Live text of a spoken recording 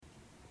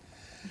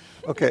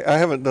Okay, I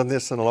haven't done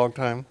this in a long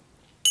time.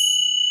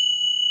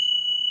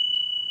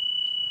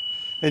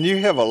 And you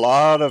have a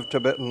lot of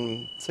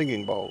Tibetan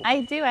singing bowls.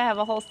 I do. I have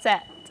a whole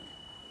set.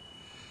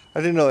 I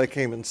didn't know they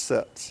came in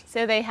sets.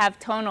 So they have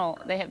tonal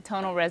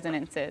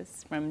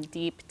resonances from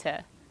deep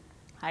to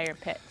higher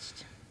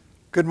pitched.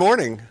 Good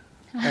morning,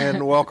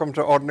 and welcome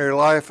to Ordinary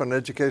Life, an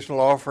educational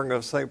offering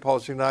of St.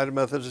 Paul's United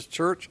Methodist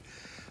Church.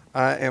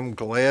 I am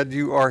glad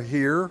you are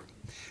here,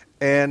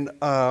 and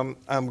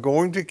I'm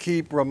going to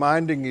keep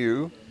reminding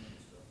you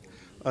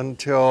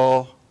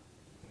until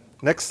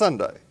next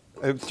Sunday,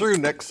 through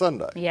next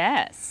Sunday.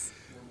 Yes.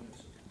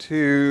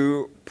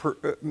 To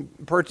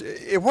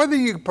purchase, whether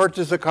you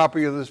purchase a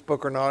copy of this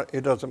book or not,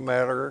 it doesn't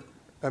matter.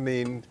 I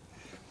mean,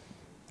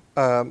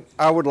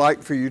 I would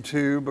like for you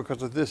to,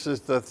 because this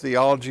is the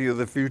theology of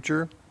the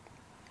future.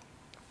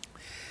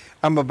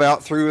 I'm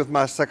about through with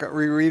my second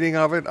rereading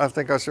of it. I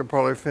think I should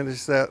probably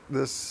finish that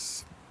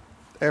this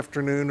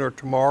afternoon or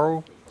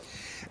tomorrow.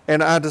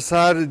 And I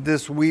decided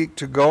this week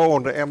to go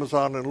onto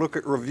Amazon and look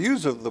at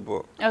reviews of the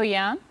book. Oh,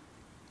 yeah?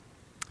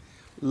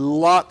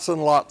 Lots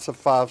and lots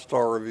of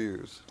 5-star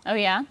reviews. Oh,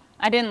 yeah?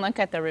 I didn't look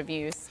at the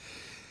reviews.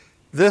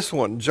 This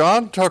one,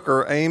 John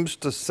Tucker aims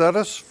to set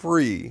us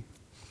free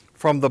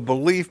from the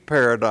belief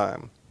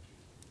paradigm.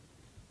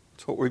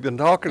 That's what we've been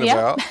talking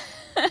about.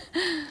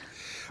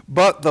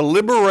 But the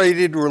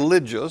liberated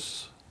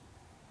religious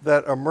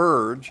that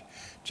emerge,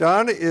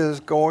 John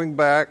is going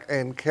back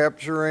and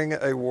capturing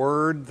a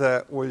word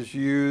that was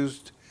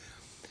used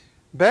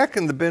back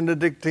in the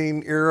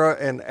Benedictine era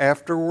and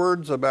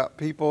afterwards about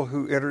people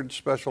who entered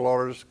special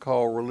orders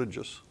called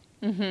religious.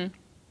 Mm-hmm.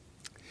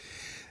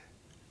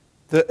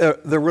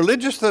 The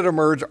religious that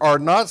emerge are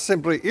not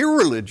simply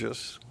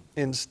irreligious.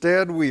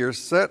 Instead, we are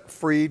set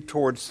free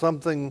towards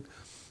something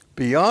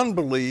beyond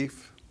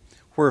belief,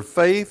 where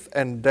faith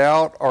and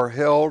doubt are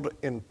held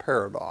in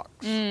paradox.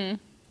 I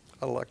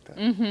like that.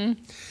 Mm-hmm.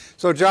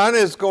 So John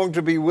is going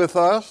to be with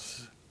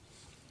us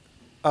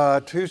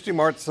Tuesday,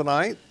 March the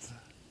 9th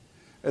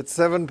at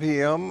 7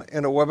 p.m.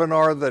 in a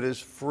webinar that is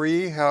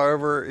free.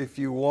 However, if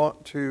you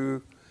want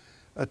to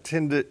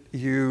attend it,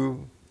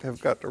 you have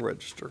got to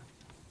register.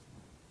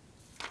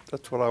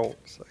 That's what I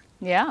want to say.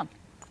 Yeah.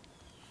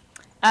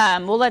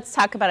 Well, let's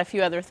talk about a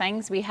few other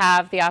things. We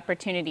have the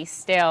opportunity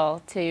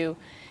still to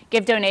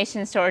give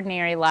donations to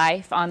Ordinary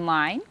Life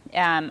online.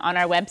 On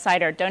our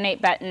website are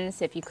donate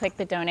buttons. If you click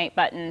the donate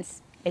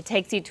buttons, it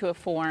takes you to a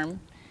form.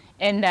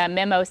 In the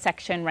memo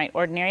section, write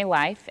Ordinary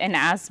Life. And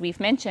as we've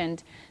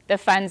mentioned, the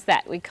funds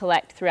that we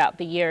collect throughout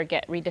the year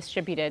get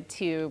redistributed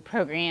to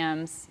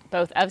programs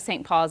both of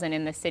St. Paul's and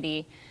in the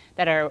city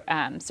that are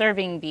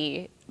serving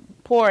the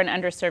poor and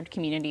underserved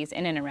communities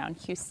in and around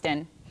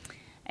Houston.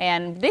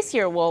 And this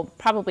year we'll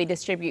probably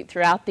distribute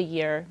throughout the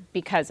year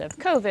because of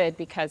COVID,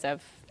 because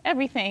of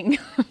everything,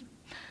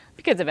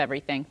 because of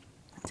everything.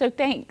 So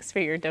thanks for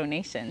your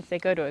donations. They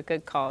go to a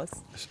good cause.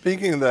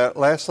 Speaking of that,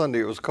 last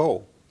Sunday it was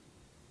cold.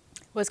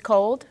 It was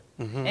cold,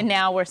 and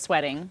now we're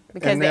sweating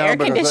because and the air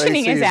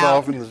conditioning the AC is out.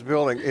 Off in this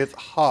building. It's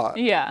hot.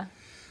 Yeah.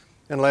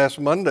 And last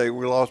Monday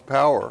we lost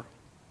power.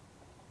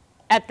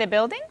 At the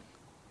building?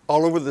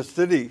 All over the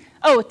city.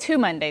 Oh, 2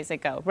 Mondays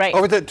ago, right.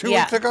 Oh, was that 2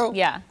 weeks ago?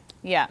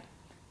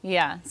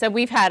 Yeah. So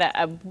we've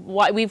had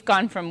we've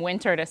gone from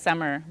winter to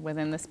summer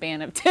within the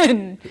span of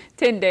 10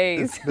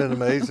 days. It's been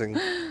amazing.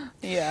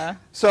 Yeah.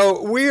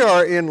 So we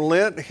are in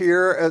Lent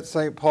here at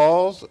St.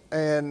 Paul's,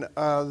 and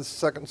the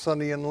second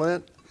Sunday in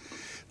Lent.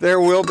 There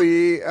will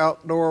be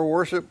outdoor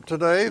worship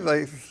today.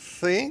 They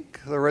think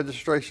the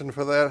registration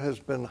for that has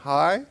been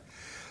high.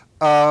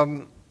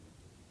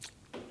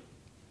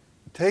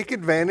 Take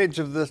advantage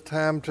of this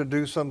time to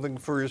do something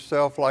for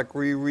yourself, like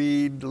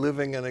reread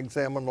Living and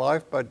Examine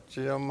Life by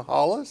Jim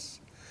Hollis.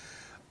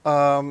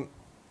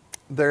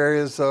 There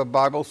is a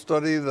Bible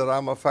study that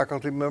I'm a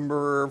faculty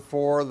member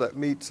for that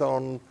meets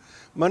on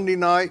Monday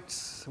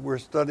nights. We're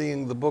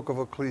studying the book of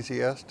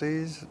Ecclesiastes.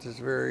 It is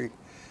very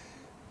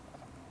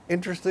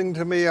interesting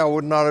to me. I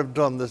would not have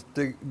done this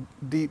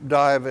deep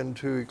dive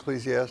into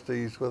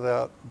Ecclesiastes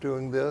without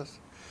doing this.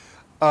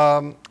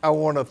 I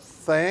want to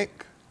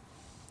thank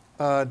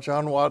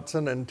John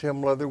Watson and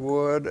Tim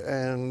Leatherwood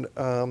and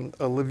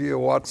Olivia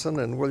Watson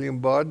and William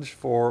Budge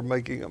for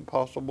making it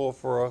possible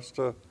for us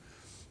to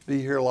be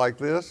here like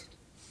this.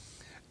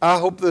 I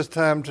hope this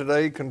time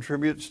today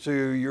contributes to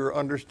your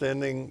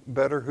understanding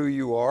better who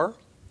you are,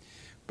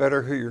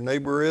 better who your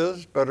neighbor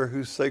is, better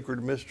who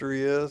sacred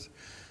mystery is,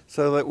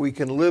 so that we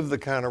can live the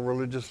kind of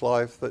religious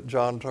life that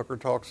John Tucker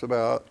talks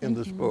about in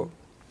this book.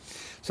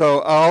 So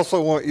I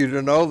also want you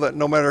to know that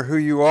no matter who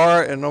you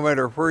are and no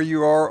matter where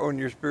you are on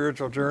your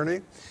spiritual journey,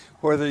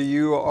 whether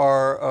you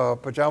are a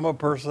pajama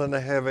person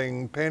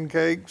having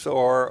pancakes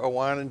or a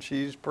wine and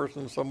cheese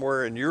person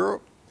somewhere in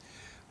Europe,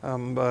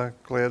 I'm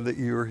glad that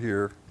you are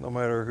here, no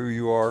matter who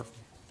you are.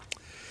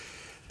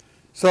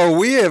 So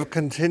we have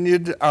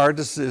continued our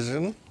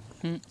decision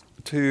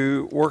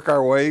to work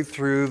our way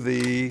through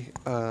the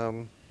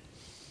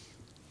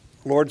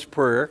Lord's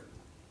Prayer.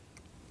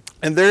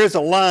 And there is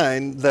a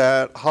line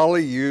that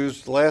Holly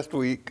used last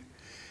week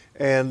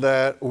and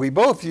that we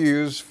both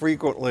use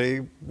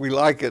frequently. We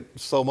like it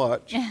so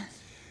much.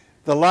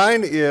 The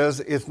line is,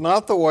 it's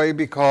not the way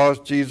because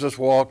Jesus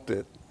walked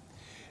it.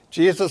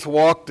 Jesus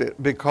walked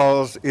it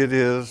because it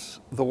is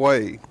the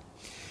way.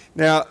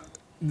 Now,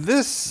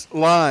 this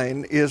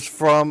line is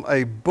from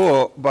a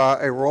book by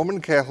a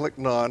Roman Catholic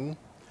nun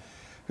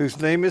whose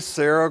name is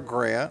Sarah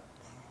Grant.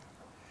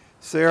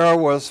 Sarah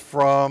was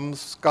from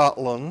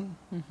Scotland.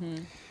 Mm-hmm.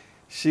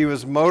 She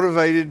was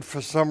motivated for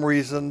some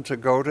reason to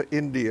go to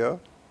India,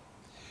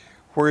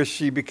 where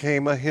she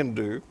became a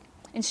Hindu.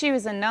 And she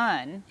was a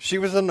nun. She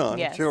was a nun.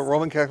 Yes. She was a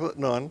Roman Catholic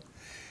nun.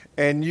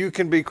 And you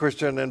can be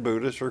Christian and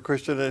Buddhist or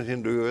Christian and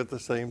Hindu at the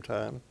same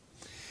time.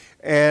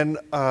 And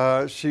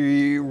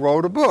she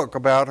wrote a book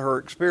about her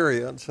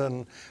experience.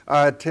 And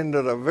I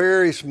attended a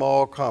very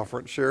small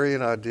conference, Sherry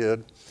and I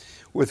did,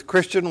 with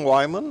Christian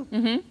Wyman.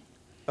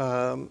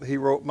 Mm-hmm. He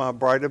wrote My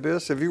Bright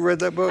Abyss. Have you read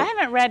that book? I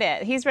haven't read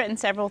it. He's written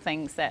several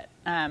things that,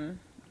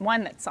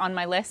 one that's on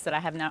my list that I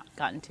have not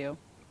gotten to.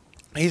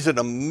 He's an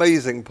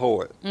amazing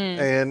poet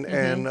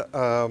and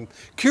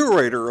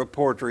curator of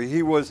poetry.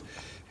 He was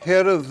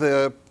head of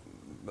the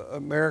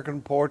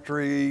American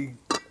Poetry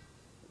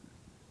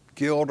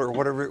Guild or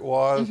whatever it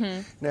was.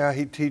 Mm-hmm. Now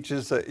he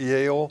teaches at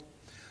Yale.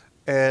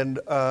 And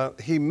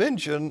he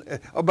mentioned,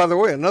 oh, by the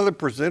way, another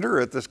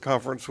presenter at this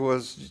conference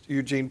was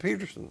Eugene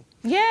Peterson,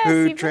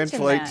 who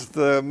translates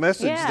the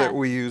message that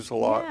we use a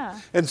lot. Yeah.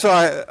 And so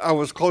I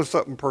was close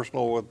up and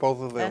personal with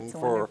both of them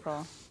for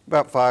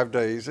about 5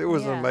 days. It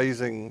was an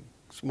amazing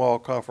small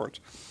conference.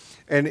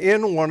 And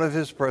in one of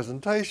his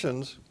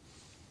presentations,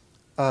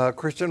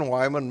 Christian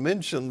Wyman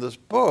mentioned this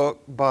book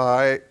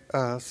by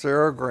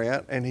Sarah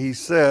Grant, and he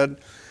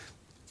said,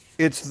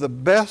 it's the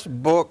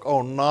best book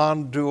on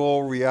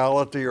non-dual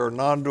reality or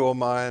non-dual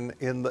mind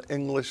in the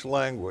English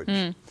language.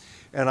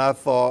 And I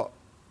thought,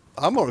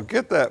 I'm going to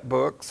get that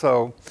book.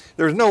 So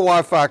there's no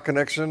Wi-Fi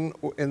connection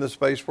in the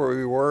space where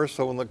we were.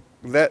 So when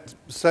that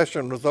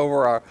session was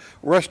over, I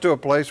rushed to a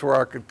place where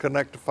I could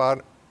connect to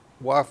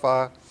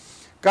Wi-Fi,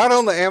 got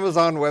on the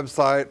Amazon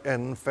website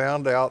and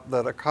found out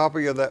that a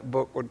copy of that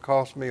book would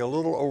cost me a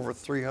little over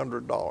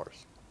 $300.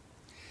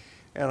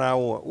 And I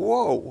went,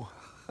 whoa,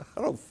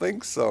 I don't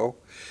think so.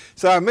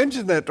 So I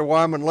mentioned that to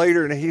Wyman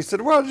later, and he said,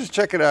 well, just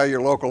check it out at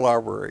your local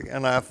library.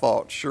 And I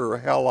thought, sure,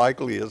 how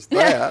likely is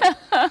that?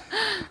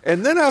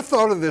 And then I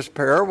thought of this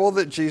parable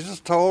that Jesus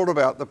told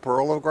about the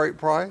pearl of great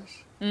price.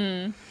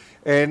 And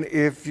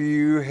if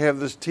you have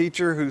this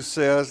teacher who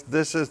says,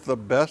 this is the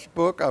best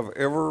book I've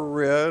ever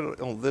read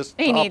on this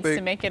topic. He needs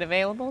to make it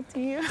available to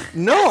you?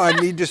 No, I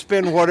need to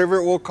spend whatever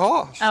it will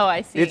cost. Oh,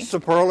 I see. It's the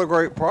pearl of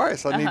great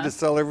price. I need to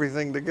sell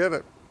everything to get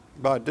it,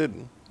 but I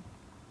didn't.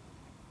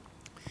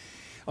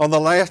 On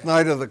the last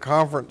night of the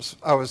conference,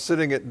 I was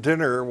sitting at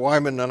dinner.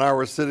 Wyman and I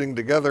were sitting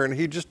together, and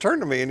he just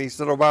turned to me and he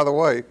said, oh, by the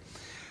way,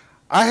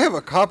 I have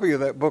a copy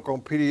of that book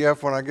on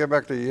PDF. When I get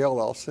back to Yale,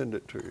 I'll send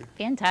it to you.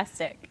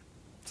 Fantastic.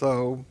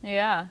 So,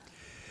 yeah.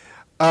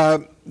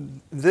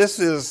 This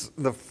is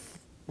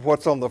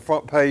what's on the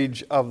front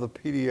page of the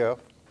PDF.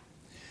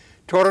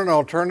 Toward an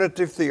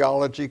Alternative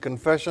Theology,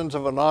 Confessions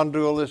of a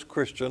Non-Dualist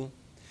Christian.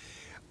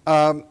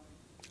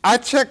 I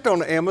checked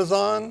on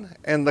Amazon,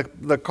 and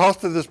the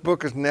cost of this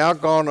book has now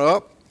gone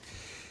up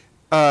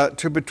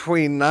to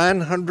between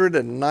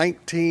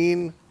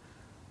 $919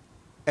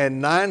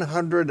 and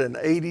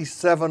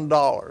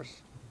 $987.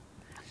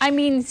 I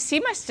mean, she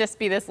must just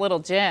be this little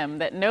gem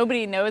that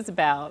nobody knows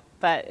about,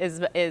 but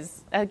is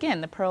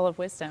again, the pearl of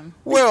wisdom.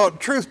 Well,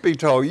 truth be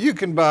told, you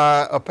can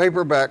buy a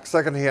paperback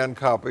secondhand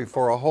copy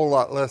for a whole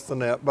lot less than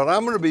that, but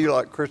I'm going to be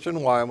like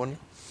Christian Wyman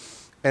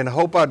and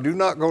hope I do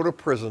not go to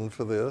prison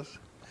for this.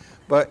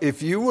 But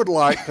if you would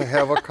like to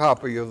have a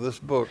copy of this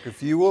book,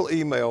 if you will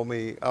email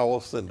me, I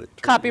will send it to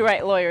you.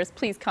 Copyright lawyers,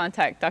 please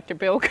contact Dr.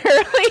 Bill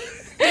Curley.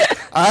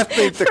 I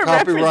think the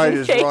copyright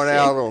is run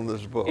out on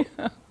this book.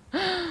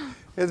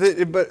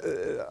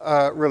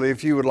 But really,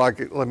 if you would like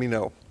it, let me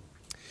know.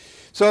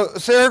 So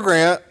Sarah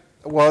Grant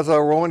was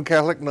a Roman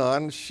Catholic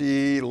nun.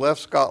 She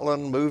left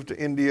Scotland, moved to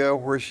India,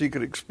 where she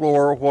could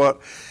explore what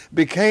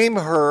became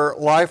her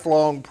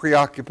lifelong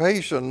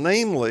preoccupation,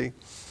 namely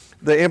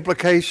the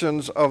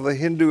implications of the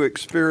Hindu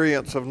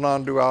experience of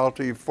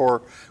non-duality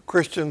for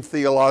Christian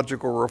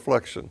theological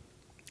reflection.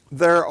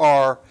 There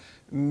are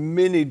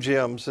many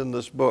gems in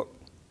this book,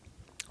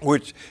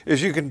 which,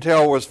 as you can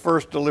tell, was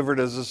first delivered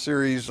as a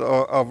series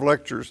of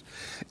lectures.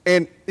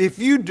 And if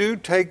you do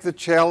take the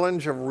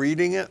challenge of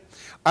reading it,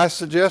 I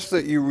suggest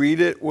that you read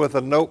it with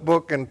a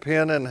notebook and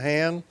pen in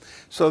hand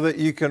so that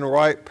you can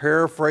write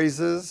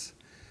paraphrases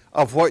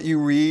of what you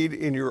read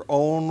in your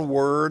own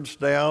words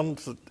down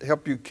to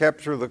help you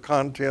capture the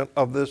content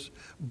of this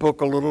book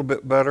a little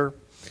bit better.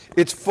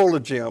 It's full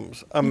of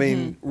gems. I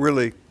mean,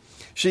 really.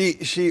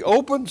 She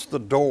opens the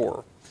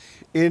door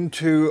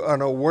into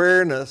an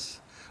awareness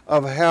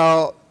of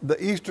how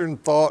the Eastern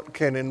thought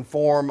can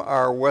inform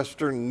our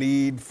Western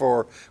need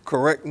for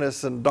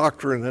correctness and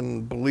doctrine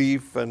and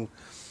belief and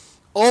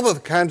all the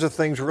kinds of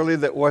things really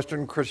that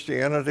Western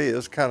Christianity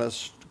is kind of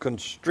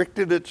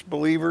constricted its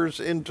believers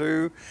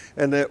into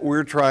and that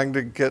we're trying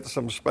to get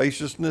some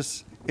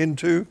spaciousness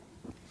into.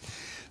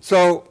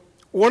 So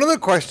one of the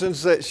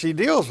questions that she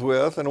deals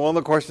with, and one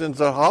of the questions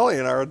that Holly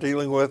and I are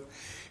dealing with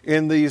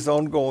in these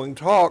ongoing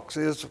talks,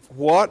 is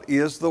what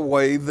is the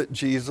way that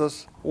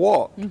Jesus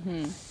walked?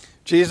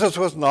 Jesus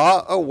was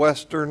not a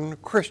Western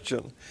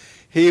Christian.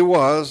 He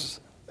was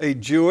a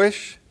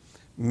Jewish,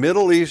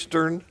 Middle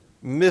Eastern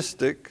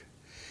mystic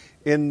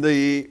in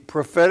the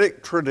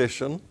prophetic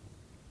tradition.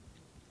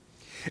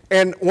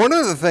 And one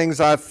of the things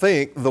I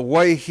think the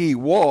way he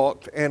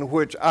walked, and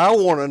which I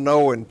want to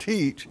know and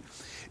teach,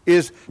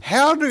 is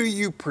how do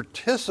you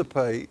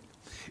participate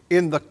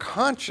in the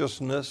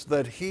consciousness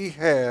that he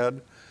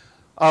had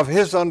of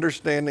his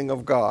understanding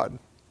of God,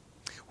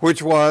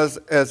 which was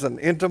as an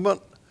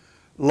intimate,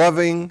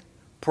 loving,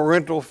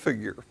 parental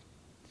figure.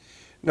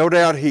 No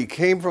doubt he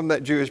came from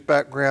that Jewish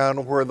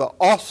background where the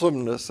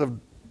awesomeness of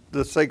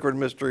the sacred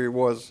mystery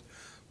was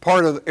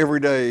part of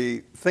everyday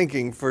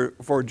thinking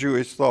for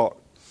Jewish thought.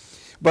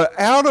 But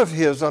out of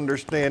his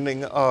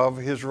understanding of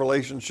his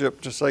relationship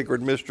to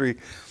sacred mystery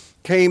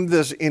came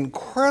this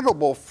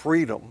incredible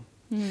freedom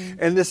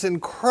and this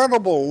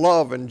incredible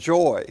love and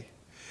joy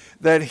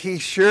that he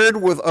shared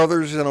with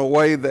others in a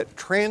way that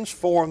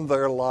transformed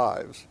their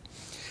lives.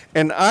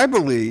 And I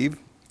believe,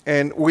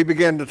 and we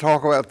began to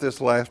talk about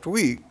this last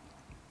week,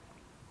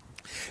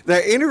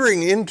 that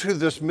entering into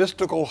this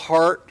mystical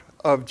heart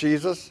of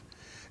Jesus,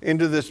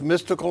 into this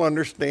mystical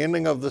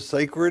understanding of the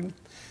sacred,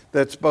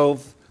 that's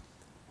both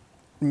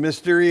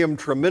mysterium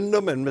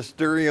tremendum and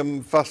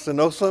mysterium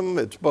fascinosum,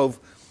 it's both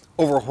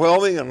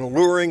overwhelming and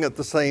alluring at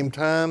the same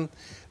time,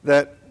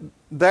 that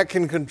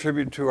can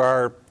contribute to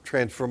our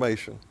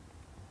transformation.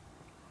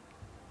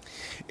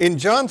 In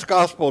John's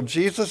Gospel,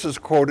 Jesus is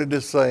quoted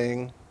as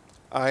saying,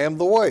 "I am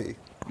the way."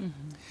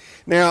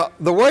 Now,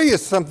 the way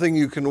is something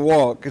you can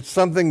walk. It's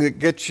something that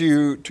gets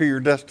you to your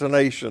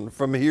destination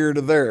from here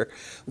to there.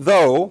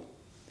 Though,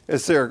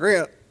 as Sarah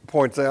Grant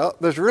points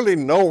out, there's really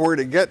nowhere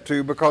to get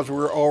to because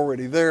we're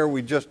already there.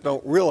 We just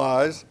don't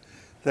realize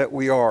that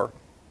we are.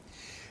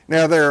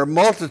 Now, there are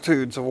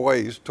multitudes of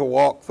ways to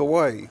walk the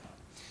way.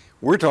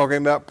 We're talking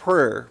about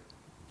prayer.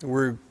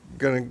 We're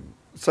going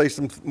to say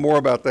some more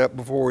about that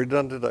before we're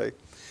done today.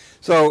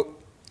 So,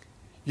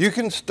 you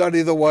can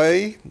study the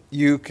way,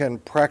 you can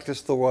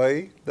practice the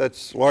way,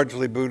 that's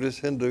largely Buddhist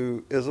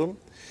Hinduism.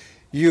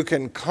 You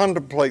can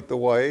contemplate the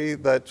way,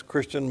 that's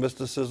Christian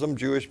mysticism,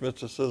 Jewish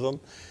mysticism,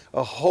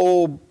 a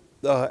whole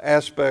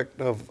aspect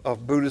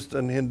of Buddhist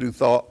and Hindu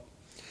thought.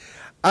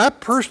 I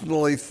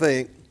personally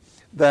think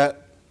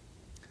that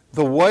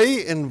the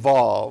way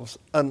involves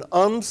an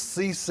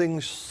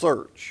unceasing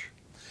search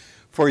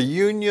for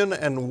union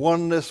and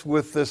oneness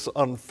with this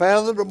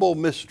unfathomable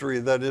mystery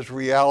that is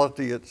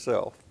reality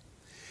itself.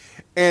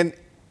 And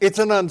it's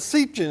an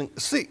unceasing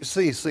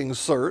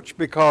search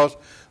because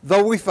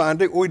though we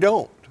find it, we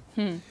don't.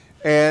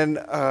 And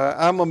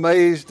I'm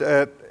amazed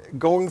at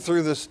going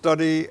through this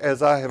study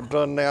as I have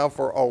done now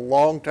for a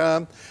long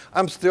time.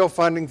 I'm still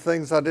finding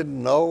things I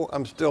didn't know.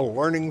 I'm still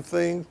learning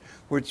things,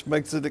 which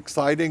makes it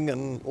exciting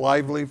and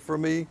lively for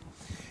me.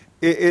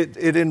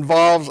 It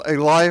involves a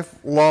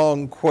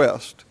lifelong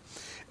quest.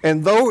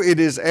 And though it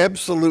is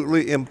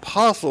absolutely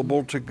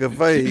impossible to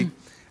convey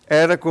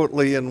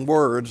adequately in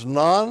words,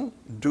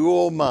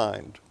 non-dual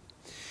mind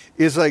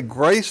is a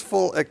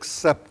graceful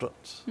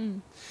acceptance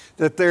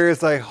that there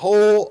is a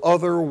whole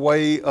other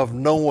way of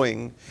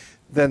knowing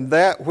than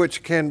that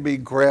which can be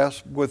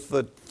grasped with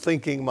the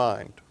thinking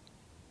mind.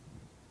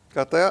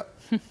 Got that?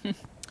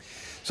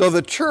 So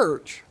the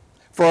church,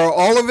 for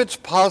all of its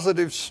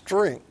positive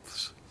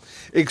strengths,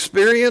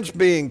 experienced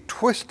being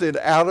twisted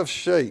out of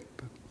shape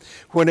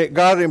when it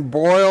got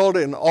embroiled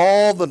in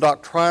all the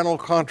doctrinal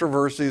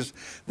controversies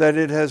that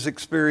it has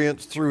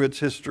experienced through its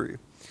history.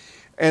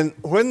 And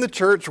when the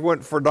church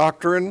went for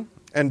doctrine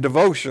and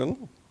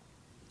devotion,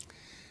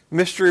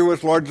 mystery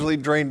was largely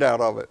drained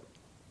out of it,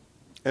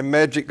 and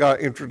magic got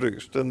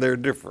introduced, and they're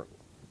different.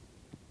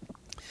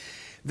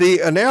 The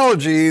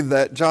analogy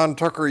that John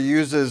Tucker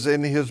uses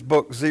in his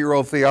book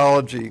Zero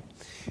Theology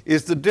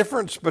is the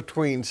difference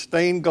between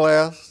stained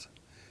glass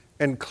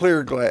and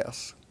clear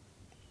glass.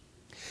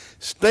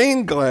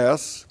 Stained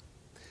glass,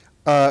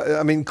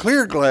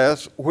 clear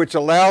glass, which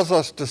allows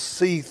us to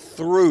see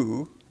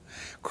through,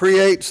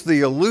 creates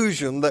the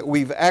illusion that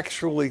we've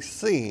actually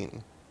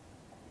seen.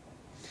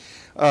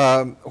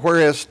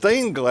 Whereas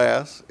stained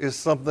glass is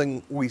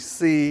something we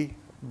see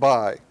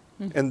by,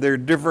 and they're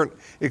different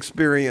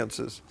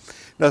experiences.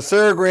 Now,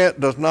 Sarah Grant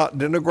does not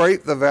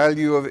denigrate the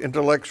value of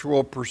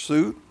intellectual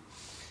pursuit.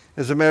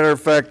 As a matter of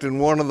fact, in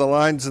one of the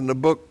lines in the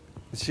book,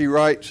 she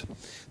writes,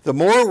 "The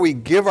more we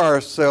give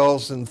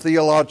ourselves in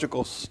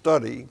theological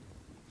study,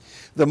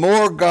 the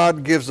more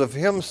God gives of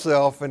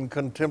himself in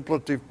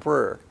contemplative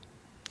prayer."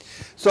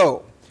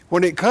 So,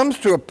 when it comes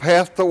to a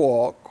path to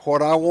walk,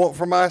 what I want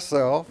for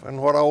myself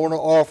and what I want to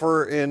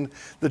offer in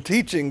the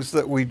teachings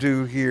that we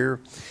do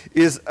here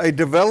is a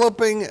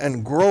developing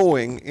and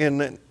growing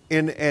in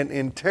an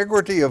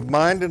integrity of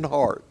mind and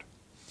heart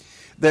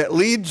that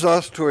leads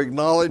us to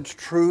acknowledge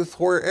truth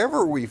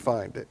wherever we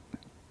find it,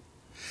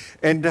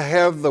 and to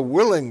have the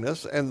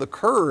willingness and the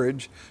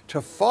courage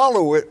to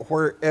follow it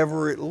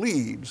wherever it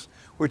leads,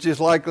 which is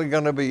likely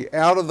going to be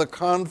out of the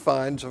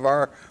confines of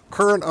our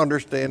current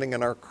understanding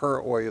and our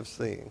current way of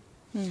seeing,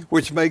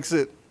 which makes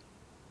it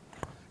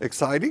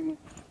exciting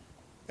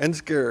and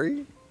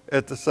scary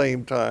at the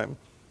same time.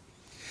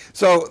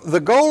 So the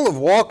goal of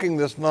walking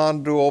this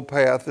non-dual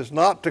path is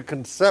not to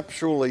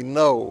conceptually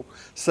know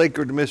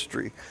sacred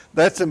mystery.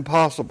 That's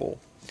impossible.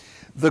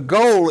 The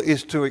goal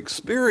is to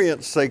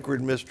experience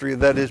sacred mystery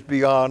that is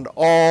beyond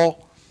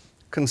all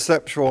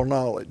conceptual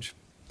knowledge.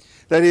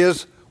 That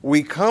is,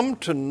 we come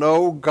to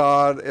know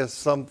God as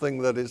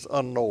something that is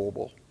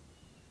unknowable.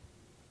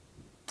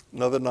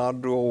 Another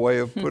non-dual way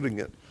of putting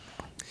it.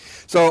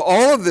 So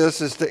all of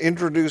this is to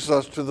introduce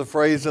us to the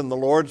phrase in the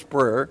Lord's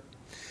Prayer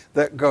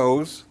that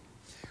goes,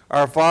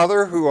 "Our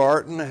Father who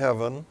art in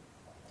heaven,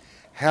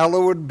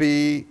 hallowed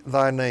be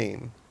thy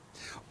name."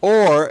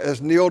 Or,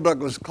 as Neil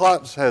Douglas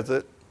Klotz has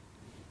it,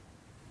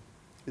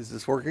 is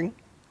this working?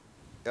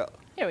 Yeah.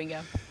 Here we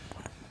go.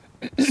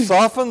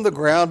 "Soften the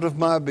ground of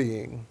my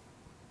being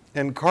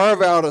and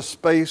carve out a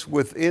space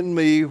within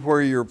me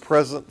where your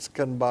presence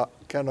can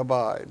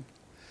abide."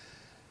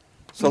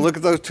 So look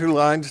at those two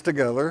lines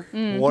together.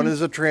 One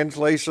is a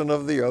translation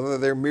of the other.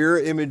 They're mirror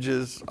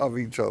images of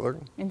each other.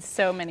 In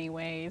so many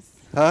ways.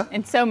 Huh?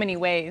 In so many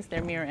ways,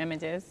 they're mirror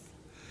images.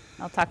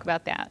 I'll talk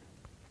about that.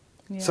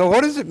 Yeah. So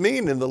what does it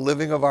mean in the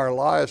living of our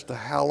lives to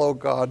hallow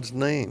God's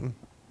name?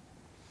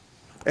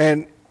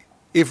 And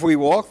if we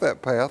walk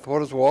that path, what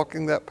does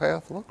walking that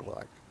path look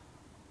like?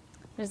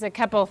 There's a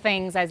couple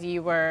things as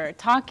you were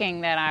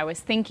talking that I was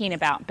thinking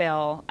about,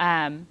 Bill.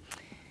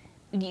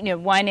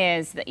 One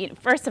is that,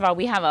 first of all,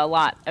 we have a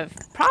lot of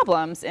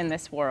problems in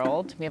this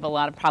world. We have a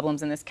lot of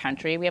problems in this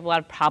country. We have a lot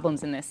of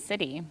problems in this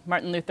city.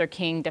 Martin Luther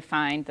King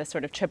defined the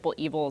sort of triple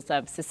evils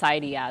of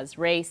society as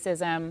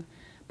racism,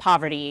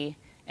 poverty,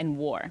 and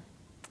war.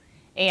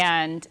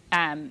 And,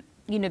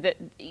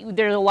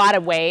 there are a lot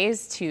of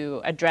ways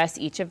to address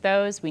each of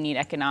those. We need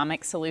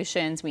economic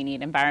solutions. We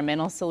need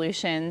environmental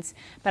solutions.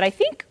 But I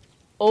think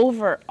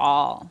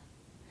overall,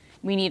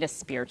 we need a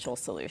spiritual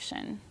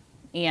solution.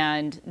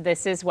 And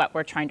this is what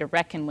we're trying to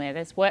reckon with,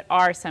 is what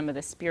are some of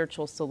the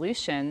spiritual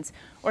solutions,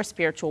 or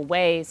spiritual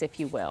ways, if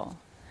you will,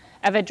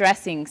 of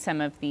addressing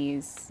some of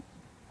these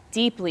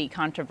deeply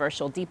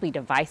controversial, deeply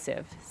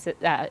divisive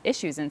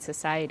issues in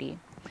society.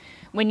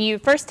 When you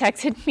first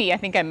texted me, I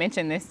think I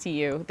mentioned this to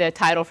you, the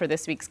title for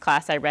this week's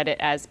class, I read it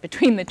as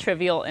Between the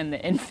Trivial and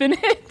the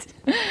Infinite.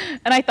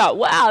 And I thought,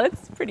 wow,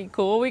 that's pretty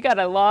cool. We got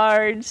a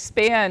large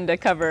span to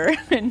cover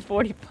in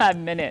 45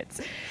 minutes.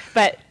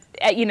 But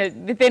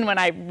then when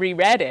I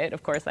reread it,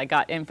 of course, I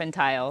got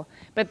infantile,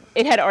 but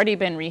it had already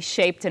been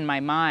reshaped in my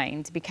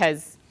mind,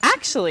 because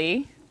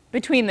actually,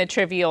 between the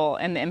trivial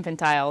and the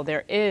infantile,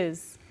 there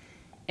is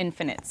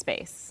infinite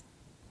space.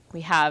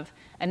 We have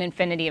an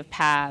infinity of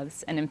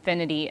paths, an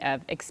infinity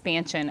of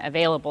expansion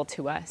available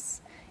to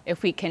us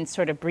if we can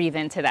sort of breathe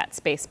into that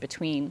space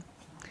between.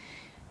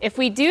 If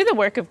we do the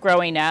work of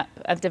growing up,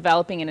 of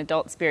developing an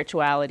adult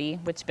spirituality,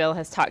 which Bill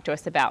has talked to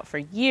us about for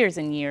years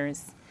and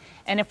years,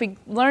 and if we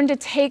learn to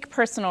take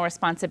personal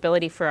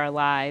responsibility for our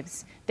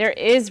lives, there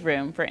is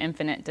room for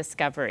infinite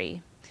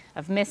discovery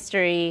of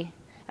mystery,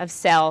 of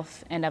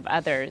self, and of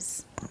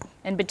others.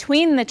 And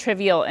between the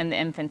trivial and the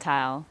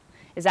infantile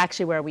is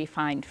actually where we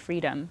find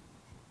freedom.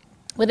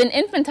 With an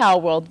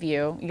infantile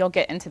worldview, you'll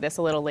get into this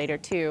a little later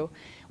too,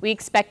 we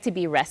expect to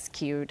be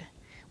rescued.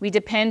 We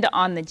depend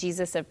on the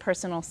Jesus of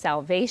personal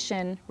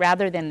salvation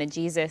rather than the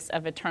Jesus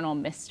of eternal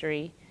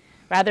mystery,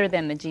 rather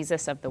than the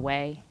Jesus of the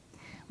way.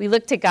 We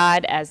look to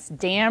God as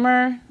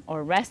dammer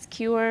or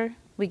rescuer.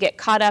 We get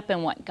caught up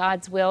in what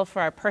God's will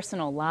for our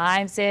personal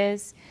lives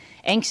is,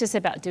 anxious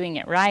about doing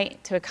it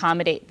right to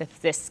accommodate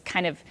this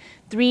kind of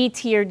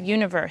three-tiered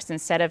universe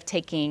instead of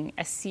taking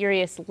a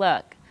serious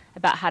look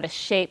about how to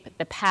shape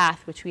the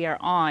path which we are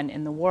on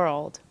in the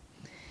world.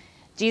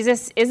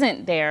 Jesus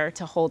isn't there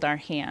to hold our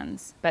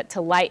hands, but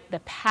to light the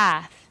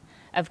path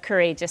of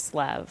courageous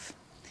love.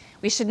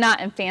 We should not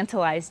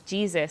infantilize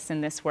Jesus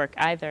in this work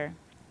either.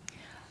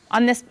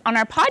 On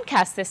our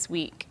podcast this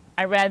week,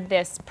 I read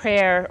this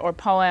prayer or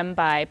poem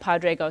by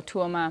Pádraig Ó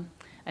Tuama,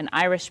 an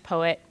Irish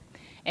poet,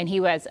 and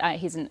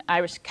he's an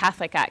Irish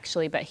Catholic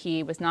actually, but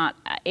he was not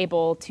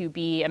able to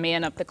be a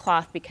man of the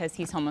cloth because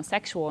he's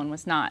homosexual and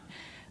was not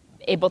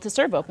able to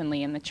serve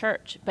openly in the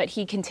church. But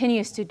he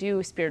continues to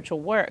do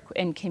spiritual work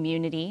in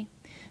community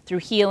through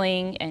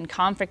healing and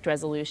conflict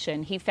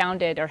resolution. He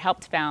founded or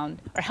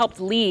helped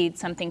lead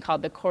something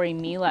called the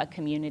Corrymeela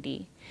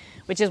community,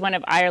 which is one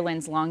of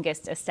Ireland's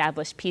longest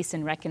established peace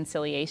and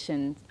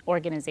reconciliation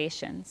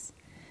organizations.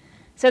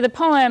 So the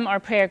poem or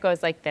prayer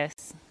goes like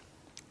this: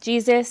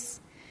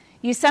 Jesus,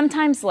 you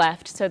sometimes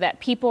left so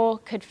that people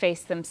could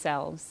face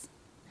themselves.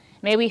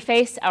 May we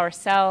face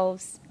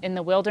ourselves in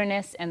the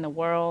wilderness and the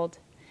world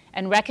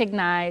and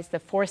recognize the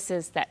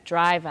forces that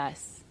drive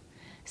us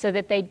so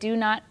that they do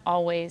not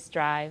always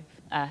drive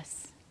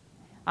us.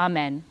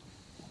 Amen.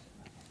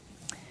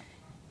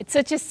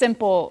 such a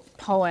simple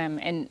poem,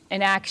 and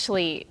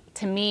actually,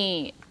 to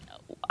me,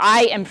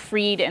 I am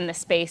freed in the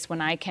space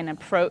when I can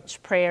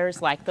approach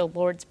prayers like the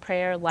Lord's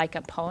Prayer like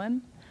a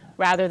poem,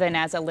 rather than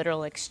as a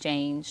literal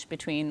exchange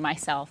between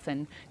myself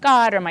and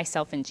God or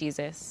myself and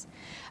Jesus.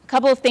 A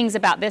couple of things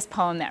about this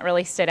poem that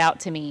really stood out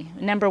to me.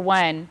 Number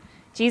one,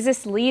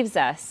 Jesus leaves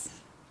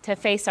us to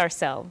face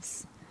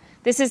ourselves.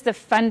 This is the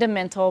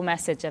fundamental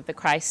message of the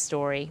Christ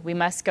story. We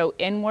must go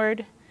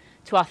inward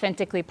to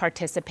authentically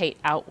participate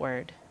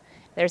outward.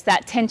 There's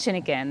that tension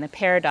again, the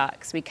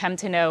paradox. We come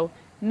to know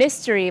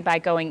mystery by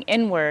going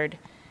inward,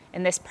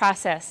 and this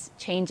process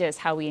changes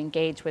how we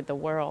engage with the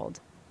world.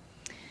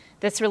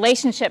 This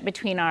relationship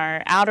between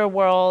our outer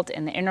world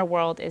and the inner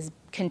world is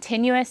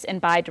continuous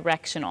and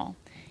bidirectional.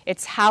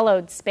 It's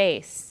hallowed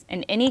space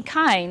in any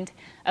kind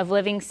of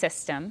living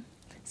system.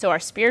 So our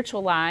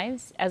spiritual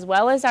lives, as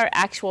well as our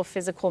actual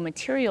physical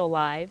material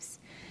lives,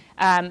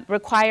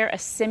 require a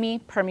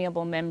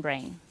semi-permeable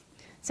membrane.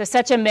 So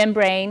such a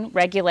membrane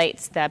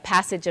regulates the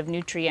passage of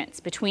nutrients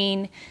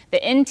between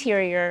the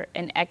interior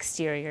and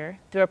exterior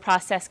through a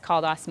process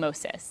called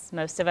osmosis.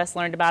 Most of us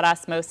learned about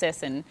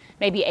osmosis in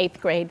maybe 8th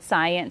grade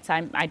science,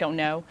 I don't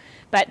know.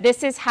 But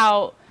this is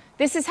how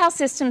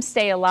systems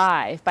stay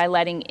alive, by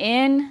letting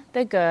in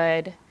the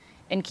good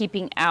and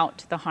keeping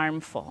out the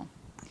harmful.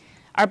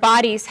 Our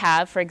bodies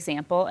have, for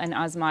example, an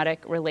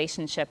osmotic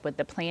relationship with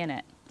the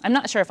planet. I'm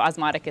not sure if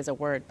osmotic is a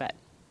word, but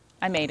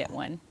I made it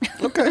one.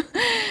 Okay.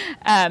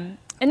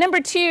 And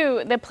number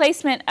two, the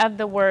placement of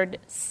the word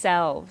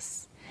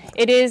selves.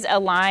 It is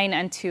a line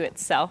unto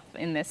itself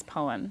in this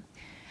poem.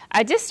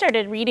 I just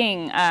started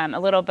reading a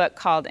little book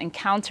called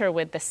Encounter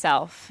with the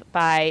Self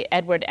by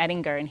Edward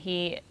Edinger,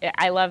 and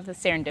I love the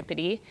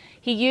serendipity.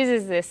 He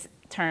uses this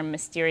term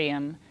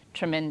mysterium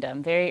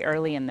tremendum very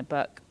early in the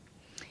book.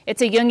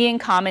 It's a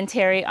Jungian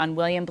commentary on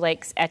William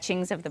Blake's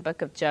etchings of the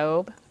Book of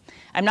Job.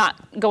 I'm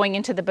not going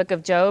into the Book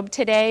of Job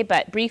today,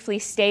 but briefly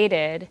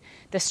stated,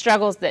 the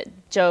struggles that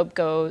Job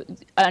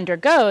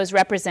undergoes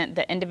represent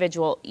the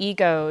individual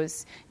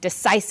ego's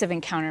decisive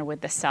encounter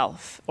with the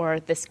self, or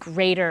this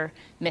greater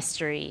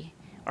mystery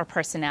or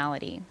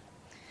personality.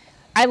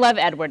 I love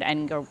Edward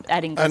Edinger's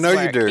I know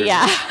work. you do.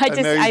 Yeah,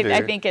 I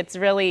I think it's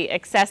really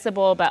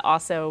accessible, but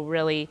also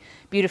really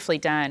beautifully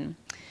done.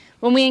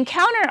 When we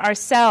encounter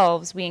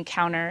ourselves, we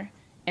encounter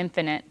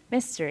infinite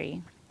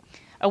mystery.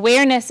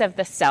 Awareness of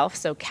the self,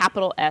 so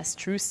capital S,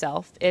 true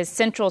self, is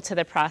central to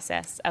the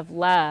process of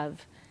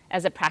love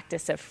as a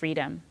practice of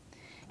freedom.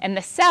 And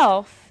the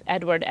self,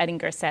 Edward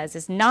Edinger says,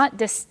 is not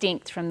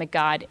distinct from the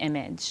God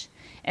image.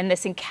 And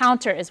this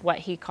encounter is what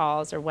he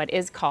calls, or what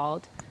is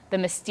called, the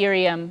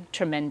mysterium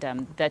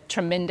tremendum, the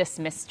tremendous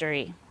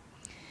mystery.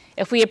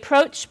 If we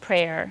approach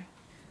prayer,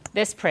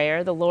 this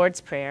prayer, the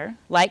Lord's Prayer,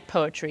 like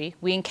poetry,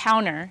 we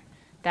encounter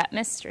that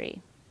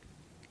mystery.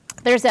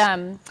 There's,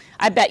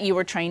 I bet you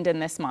were trained in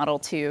this model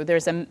too.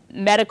 There's a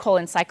medical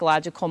and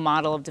psychological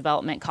model of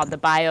development called the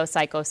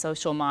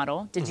biopsychosocial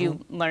model. Did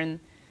you learn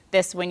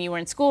this when you were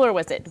in school, or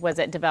was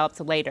it developed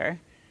later?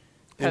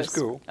 In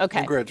school. Okay.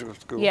 In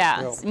graduate school.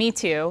 Yeah, me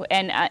too.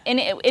 And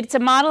it's a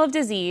model of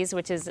disease,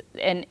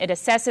 and it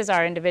assesses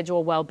our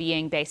individual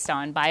well-being based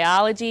on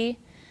biology,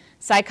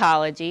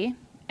 psychology,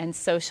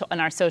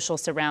 and our social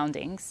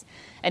surroundings.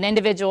 An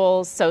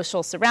individual's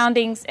social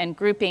surroundings and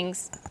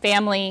groupings,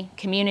 family,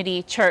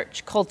 community,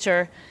 church,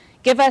 culture,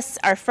 give us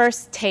our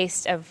first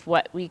taste of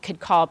what we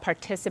could call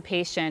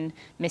participation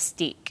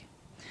mystique.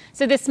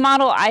 So this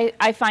model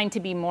I find to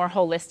be more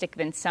holistic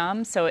than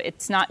some. So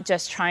it's not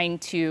just trying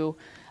to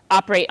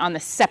operate on the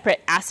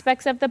separate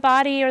aspects of the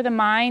body or the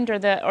mind or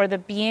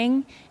the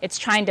being. It's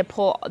trying to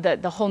pull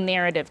the whole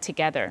narrative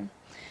together.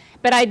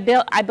 But I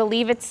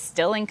believe it's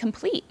still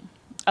incomplete.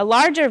 A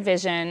larger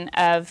vision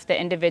of the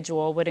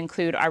individual would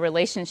include our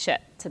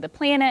relationship to the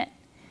planet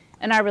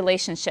and our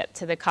relationship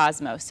to the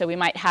cosmos. So we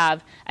might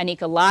have an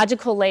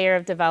ecological layer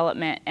of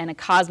development and a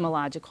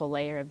cosmological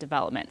layer of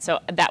development. So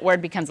that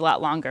word becomes a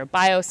lot longer.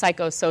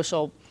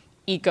 Biopsychosocial,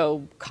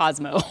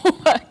 eco-cosmo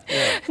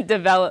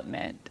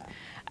development.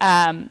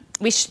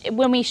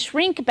 When we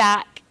shrink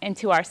back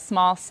into our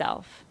small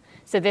self,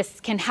 so this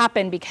can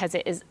happen because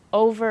it is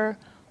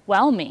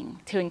overwhelming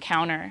to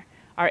encounter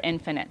our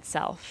infinite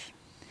self.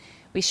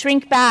 We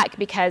shrink back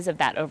because of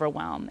that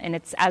overwhelm. And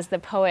it's as the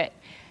poet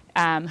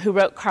who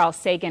wrote Carl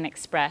Sagan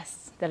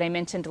expressed that I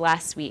mentioned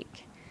last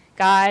week.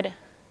 God,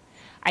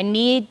 I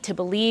need to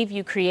believe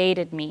you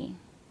created me.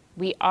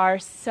 We are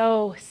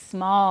so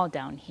small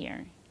down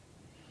here.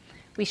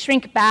 We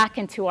shrink back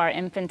into our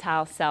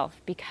infantile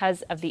self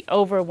because of the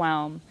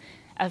overwhelm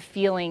of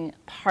feeling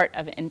part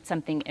of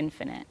something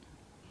infinite.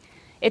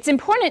 It's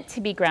important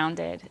to be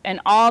grounded in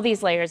all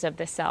these layers of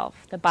the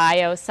self, the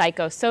bio,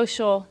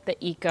 psychosocial, the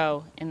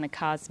eco, and the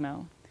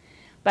cosmo.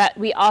 But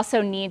we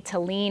also need to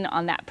lean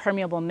on that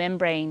permeable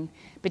membrane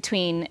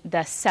between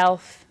the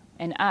self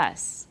and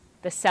us,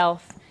 the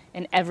self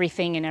and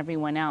everything and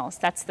everyone else.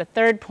 That's the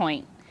third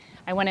point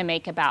I want to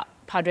make about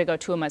Pádraig Ó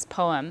Tuama's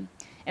poem,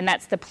 and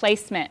that's the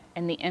placement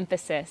and the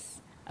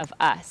emphasis of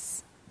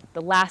us.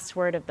 The last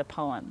word of the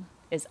poem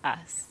is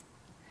us.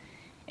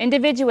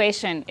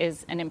 Individuation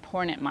is an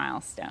important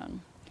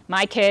milestone.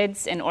 My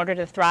kids, in order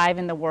to thrive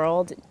in the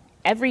world,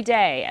 every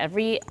day,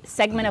 every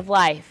segment of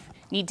life,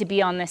 need to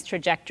be on this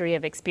trajectory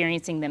of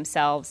experiencing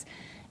themselves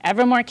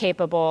ever more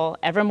capable,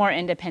 ever more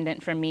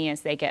independent from me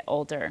as they get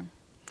older.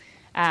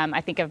 I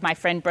think of my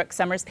friend Brooke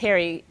Summers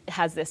Perry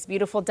has this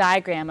beautiful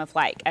diagram of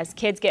like, as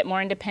kids get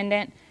more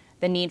independent,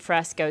 the need for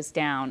us goes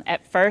down.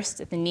 At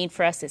first, the need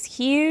for us is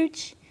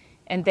huge,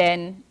 and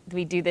then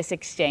we do this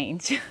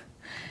exchange.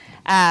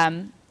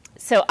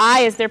 So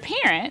I, as their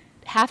parent,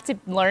 have to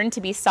learn to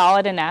be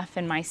solid enough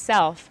in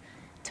myself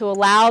to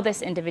allow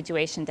this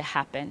individuation to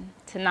happen,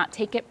 to not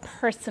take it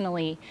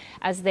personally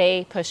as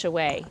they push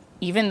away,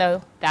 even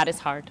though that is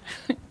hard.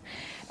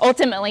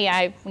 Ultimately,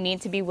 I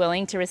need to be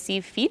willing to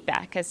receive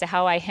feedback as to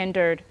how I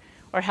hindered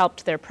or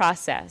helped their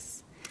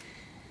process.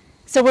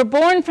 So we're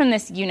born from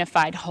this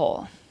unified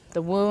whole.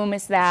 The womb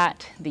is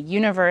that, the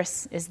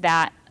universe is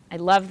that. I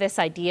love this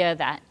idea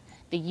that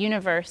the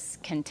universe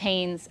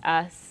contains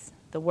us.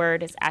 The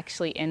word is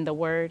actually in the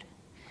word.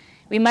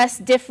 We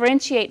must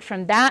differentiate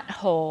from that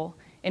whole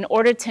in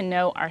order to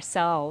know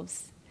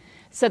ourselves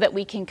so that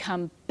we can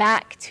come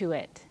back to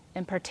it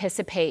and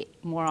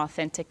participate more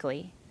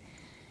authentically.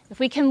 If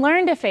we can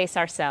learn to face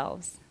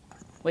ourselves,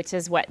 which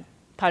is what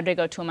Padre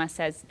Gotuma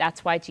says,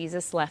 that's why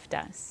Jesus left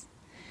us,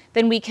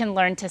 then we can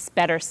learn to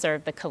better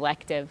serve the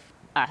collective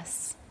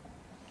us.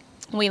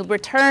 We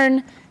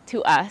return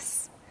to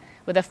us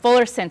with a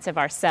fuller sense of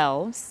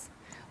ourselves.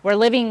 We're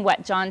living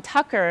what John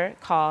Tucker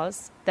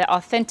calls the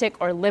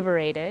authentic or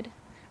liberated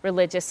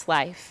religious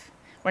life.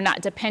 We're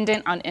not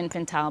dependent on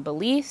infantile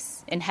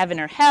beliefs in heaven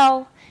or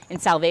hell, in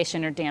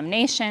salvation or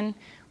damnation.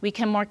 We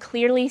can more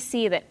clearly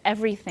see that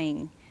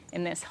everything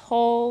in this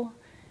whole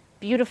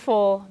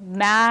beautiful,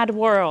 mad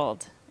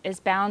world is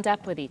bound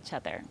up with each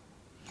other.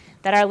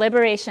 That our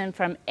liberation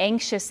from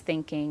anxious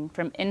thinking,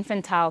 from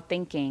infantile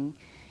thinking,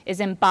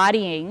 is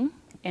embodying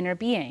inner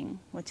being,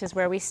 which is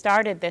where we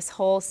started this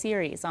whole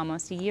series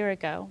almost a year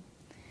ago.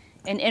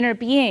 In inner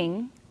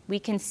being, we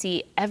can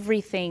see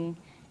everything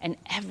and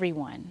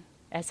everyone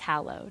as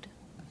hallowed.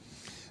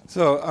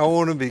 So I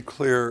want to be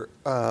clear,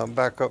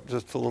 back up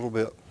just a little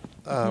bit.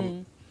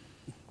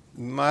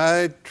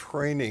 My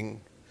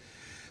training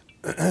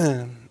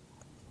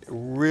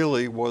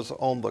really was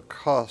on the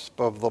cusp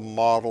of the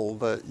model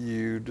that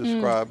you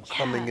described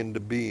coming into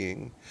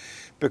being.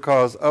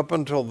 Because up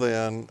until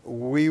then,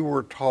 we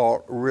were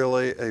taught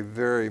really a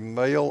very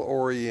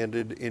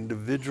male-oriented,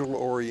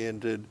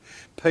 individual-oriented,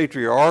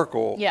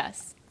 patriarchal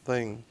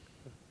thing.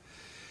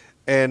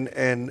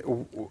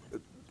 And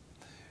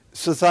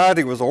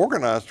society was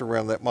organized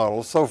around that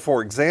model. So,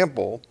 for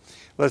example,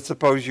 let's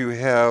suppose you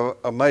have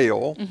a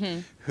male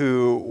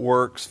who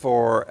works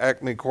for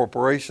Acme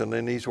Corporation,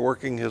 and he's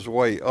working his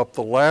way up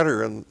the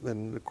ladder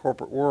in the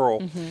corporate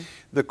world.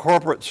 The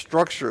corporate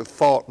structure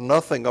thought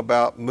nothing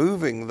about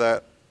moving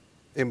that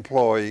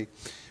employee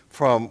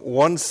from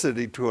one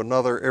city to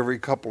another every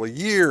couple of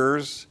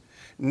years,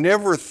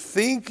 never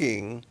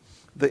thinking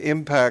the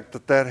impact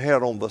that that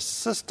had on the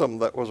system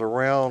that was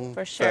around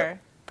that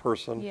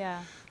person.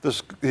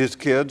 His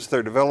kids,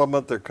 their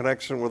development, their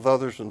connection with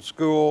others in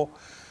school,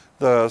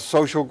 the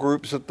social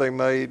groups that they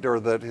made or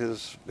that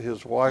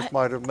his wife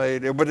might have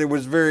made, but it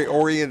was very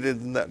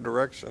oriented in that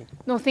direction.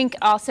 Well, think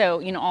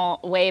also, all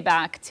way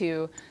back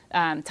to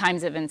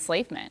times of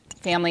enslavement.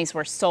 Families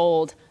were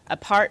sold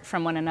apart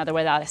from one another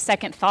without a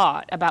second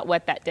thought about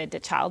what that did to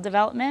child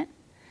development,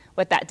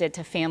 what that did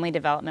to family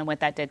development, what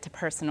that did to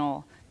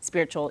personal,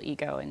 spiritual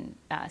ego and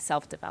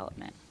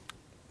self-development.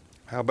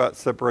 How about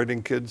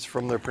separating kids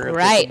from their parents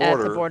at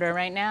the border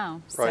right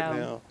now.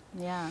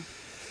 Yeah.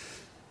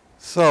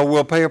 So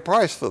we'll pay a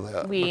price for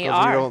that. We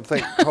don't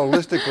think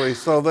holistically.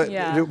 So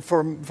that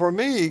for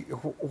me,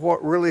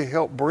 what really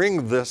helped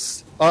bring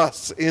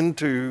us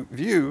into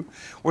view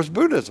was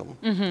Buddhism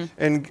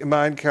and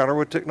my encounter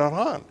with Thich Nhat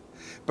Hanh.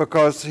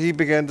 Because he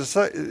began to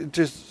say,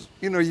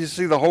 you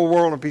see the whole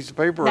world on a piece of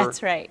paper.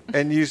 That's right.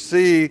 And you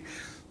see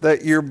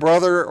that your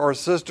brother or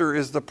sister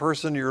is the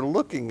person you're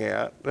looking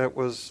at. That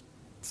was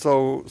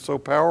so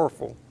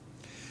powerful.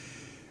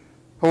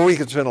 Well, we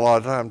could spend a lot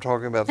of time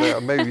talking about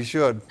that. Maybe we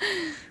should.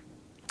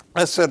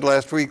 I said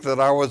last week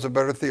that I was a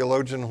better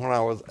theologian when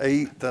I was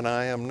 8 than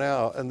I am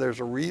now, and there's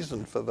a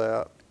reason for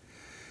that.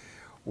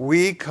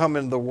 We come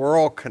in the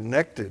world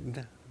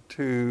connected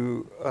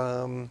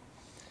to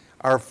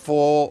our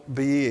full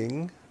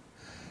being.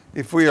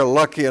 If we are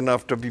lucky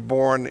enough to be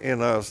born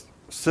in a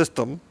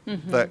system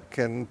that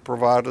can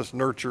provide us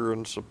nurture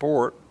and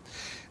support,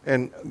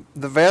 and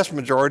the vast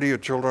majority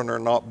of children are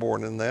not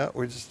born in that.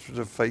 We just have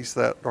to face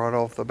that right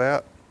off the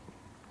bat.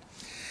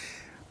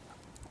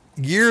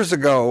 Years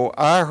ago,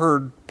 I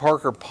heard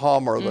Parker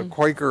Palmer, the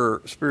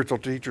Quaker spiritual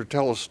teacher,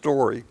 tell a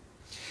story.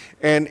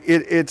 And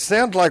it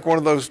sounds like one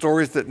of those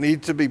stories that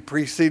needs to be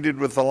preceded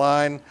with the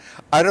line,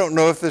 I don't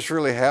know if this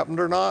really happened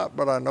or not,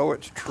 but I know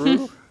it's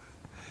true.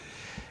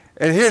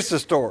 And here's the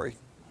story.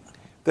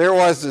 There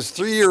was this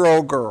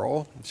 3-year-old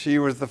girl. She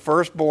was the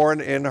firstborn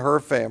in her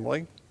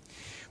family.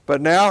 But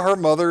now her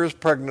mother is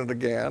pregnant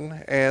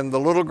again, and the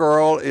little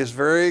girl is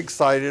very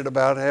excited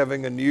about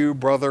having a new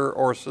brother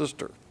or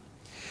sister.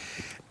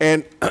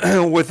 And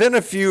within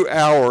a few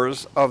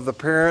hours of the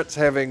parents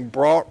having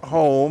brought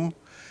home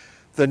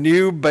the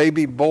new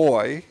baby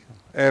boy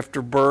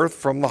after birth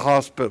from the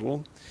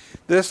hospital,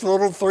 this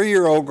little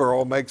 3-year-old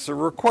girl makes a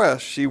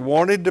request. She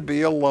wanted to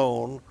be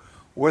alone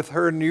with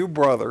her new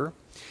brother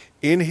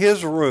in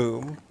his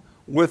room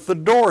with the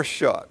door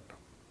shut.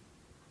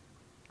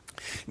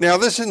 Now,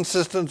 this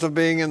insistence of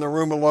being in the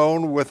room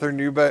alone with her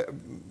new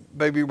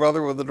baby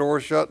brother with the door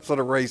shut sort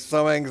of raised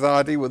some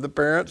anxiety with the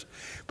parents,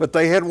 but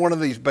they had one of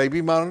these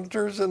baby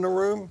monitors in the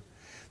room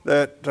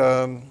that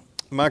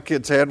my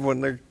kids had when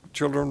their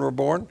children were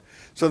born,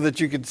 so that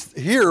you could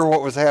hear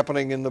what was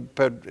happening in the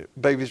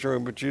baby's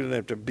room, but you didn't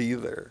have to be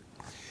there.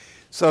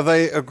 So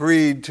they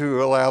agreed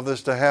to allow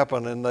this to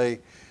happen, and they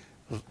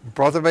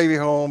brought the baby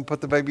home, put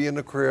the baby in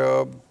the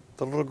crib.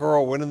 The little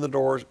girl went in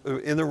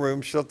the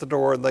room, shut the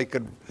door, and they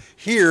could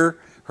hear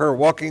her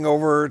walking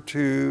over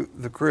to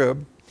the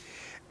crib.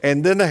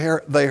 And then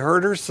they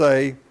heard her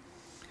say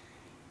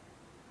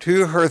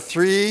to her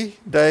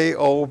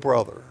 3-day-old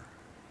brother,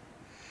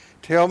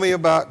 "Tell me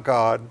about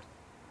God.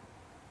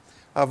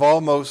 I've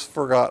almost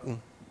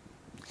forgotten."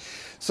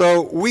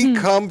 So we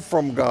come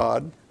from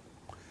God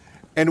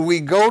and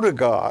we go to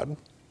God,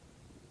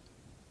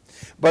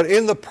 but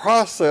in the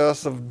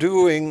process of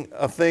doing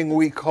a thing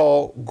we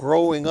call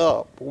growing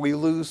up, we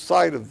lose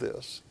sight of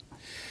this.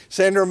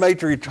 Sandra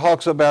Maitre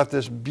talks about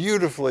this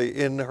beautifully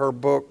in her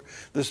book,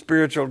 The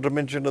Spiritual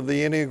Dimension of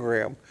the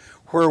Enneagram,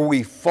 where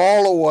we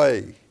fall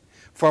away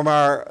from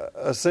our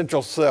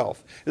essential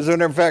self. As a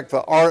matter of fact,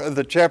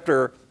 the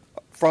chapter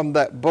from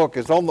that book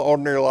is on the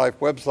Ordinary Life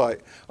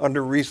website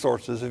under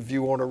resources if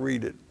you want to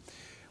read it.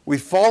 We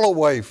fall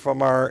away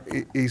from our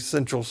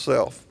essential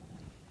self.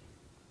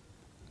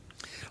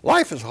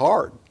 Life is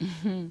hard.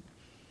 Mm-hmm.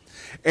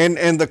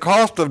 And the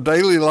cost of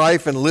daily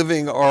life and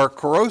living are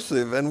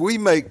corrosive, and we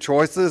make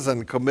choices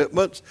and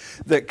commitments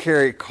that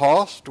carry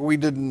cost we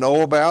didn't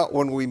know about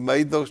when we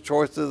made those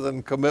choices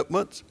and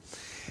commitments.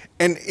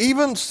 And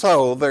even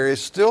so, there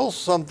is still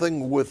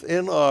something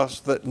within us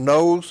that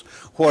knows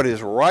what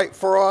is right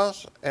for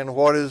us and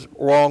what is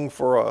wrong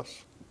for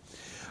us.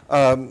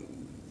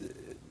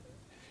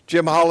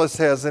 Jim Hollis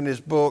has in his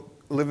book,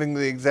 Living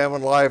the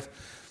Examined Life,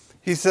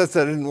 he says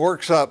that in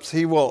workshops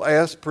he will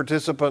ask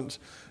participants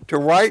to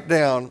write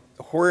down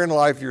where in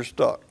life you're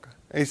stuck.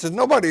 And he says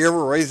nobody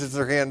ever raises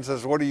their hand and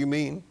says, "What do you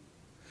mean?"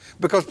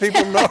 Because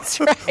people know. That's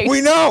right.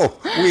 We know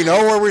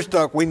where we're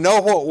stuck. We know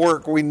what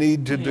work we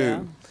need to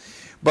do.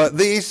 But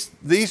these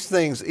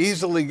things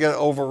easily get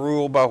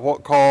overruled by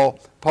what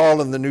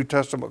Paul in the New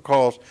Testament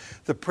calls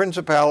the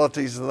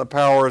principalities and the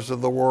powers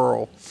of the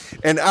world.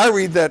 And I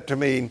read that to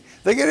mean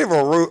they get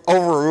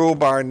overruled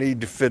by our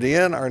need to fit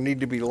in, our need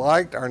to be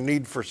liked, our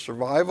need for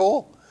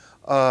survival,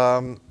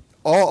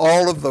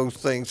 all of those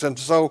things. And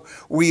so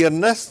we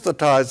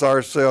anesthetize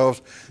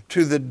ourselves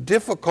to the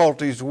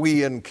difficulties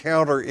we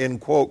encounter in,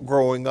 quote,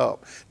 growing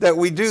up. That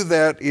we do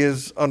that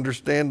is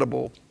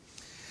understandable.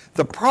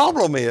 The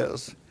problem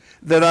is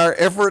that our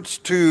efforts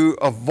to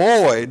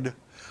avoid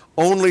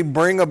only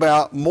bring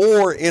about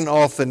more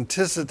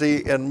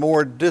inauthenticity and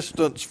more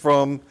distance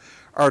from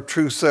our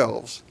true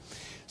selves.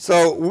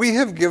 So we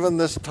have given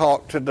this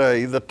talk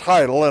today the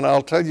title, and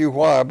I'll tell you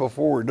why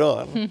before we're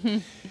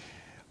done,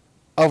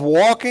 of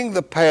walking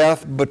the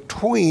path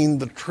between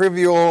the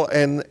trivial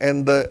and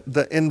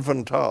the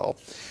infantile.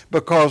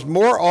 Because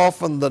more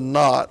often than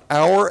not,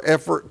 our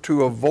effort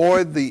to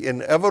avoid the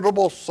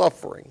inevitable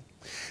suffering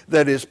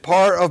that is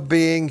part of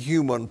being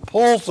human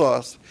pulls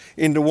us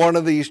into one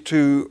of these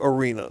two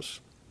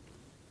arenas.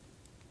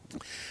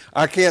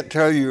 I can't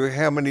tell you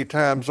how many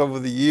times over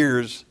the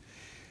years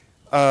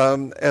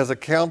as a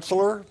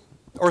counselor,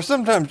 or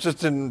sometimes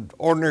just in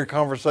ordinary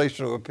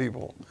conversation with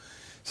people,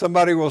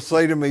 somebody will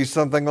say to me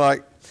something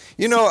like,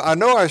 I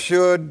know I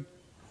should,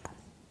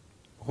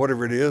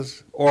 whatever it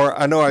is, or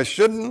I know I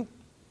shouldn't,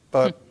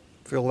 but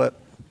fill that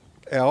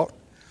out.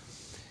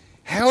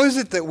 How is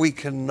it that we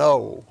can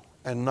know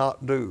and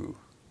not do?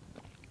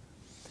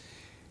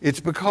 It's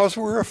because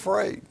we're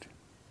afraid.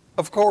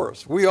 Of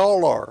course, we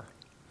all are.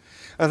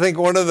 I think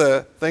one of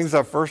the things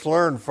I first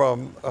learned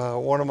from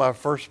one of my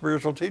first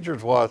spiritual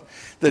teachers was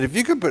that if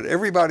you could put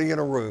everybody in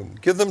a room,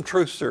 give them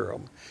truth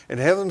serum, and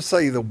have them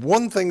say the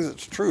one thing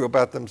that's true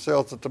about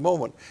themselves at the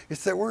moment,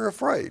 it's that we're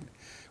afraid.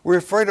 We're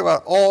afraid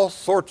about all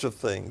sorts of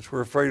things.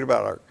 We're afraid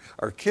about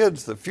our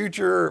kids, the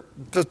future,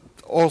 just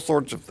all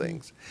sorts of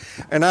things.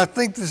 And I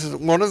think this is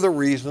one of the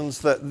reasons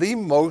that the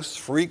most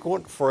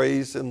frequent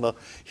phrase in the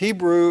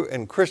Hebrew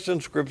and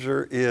Christian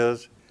scripture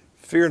is,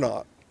 fear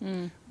not,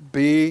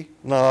 be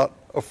not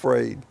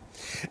afraid.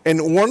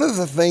 And one of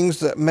the things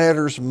that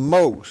matters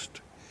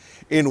most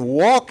in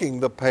walking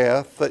the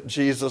path that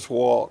Jesus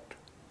walked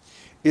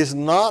is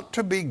not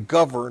to be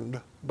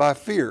governed by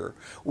fear.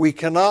 We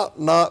cannot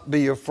not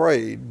be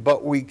afraid,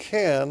 but we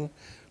can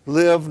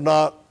live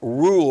not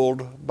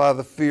ruled by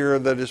the fear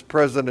that is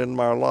present in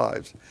our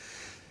lives.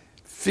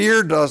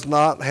 Fear does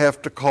not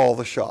have to call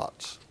the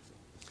shots.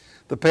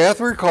 The path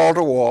we're called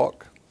to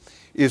walk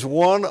is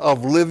one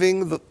of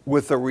living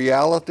with the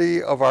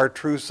reality of our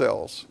true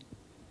selves.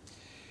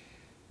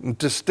 And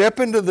to step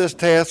into this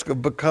task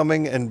of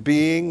becoming and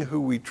being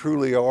who we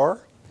truly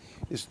are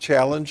is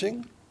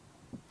challenging.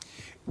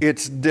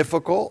 It's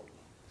difficult,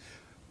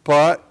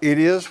 but it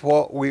is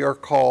what we are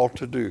called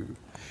to do.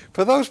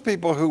 For those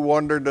people who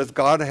wonder, does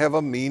God have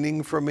a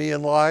meaning for me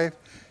in life?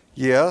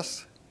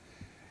 Yes.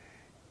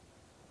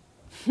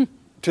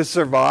 To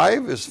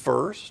survive is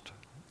first.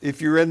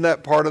 If you're in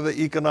that part of the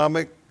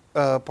economic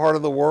part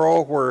of the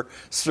world where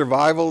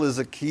survival is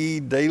a key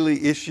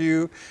daily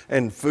issue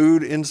and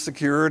food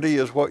insecurity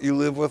is what you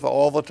live with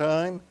all the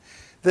time,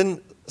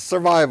 then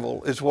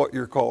survival is what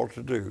you're called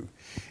to do.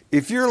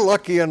 If you're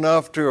lucky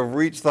enough to have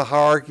reached the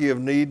hierarchy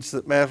of needs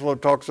that Maslow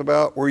talks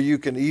about, where you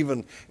can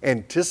even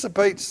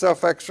anticipate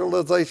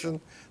self-actualization,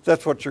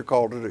 that's what you're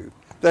called to do.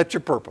 That's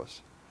your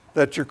purpose.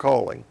 That's your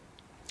calling.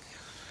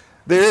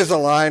 There is a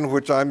line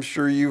which I'm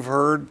sure you've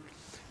heard.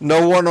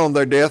 No one on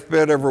their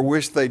deathbed ever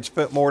wished they'd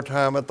spent more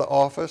time at the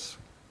office.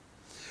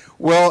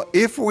 Well,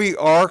 if we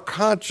are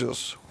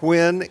conscious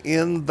when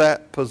in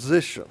that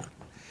position,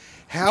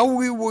 how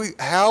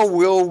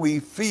will we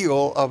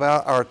feel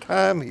about our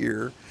time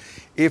here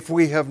if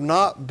we have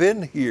not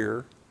been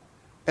here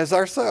as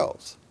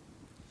ourselves?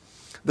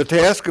 The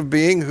task of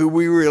being who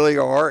we really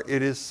are,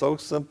 it is so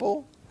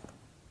simple.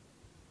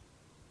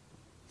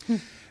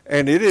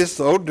 And it is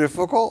so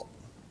difficult.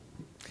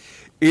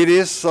 It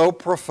is so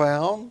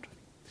profound.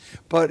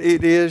 But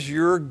it is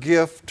your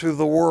gift to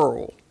the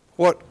world.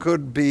 What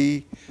could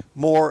be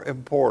more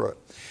important?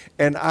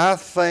 And I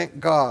thank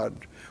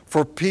God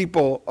for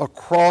people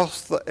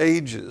across the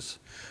ages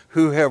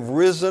who have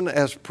risen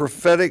as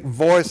prophetic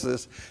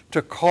voices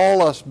to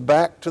call us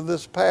back to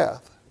this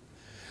path.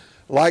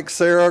 Like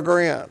Sarah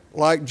Grant,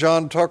 like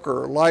John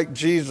Tucker, like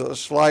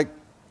Jesus, like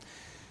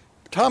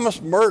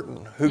Thomas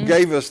Merton, who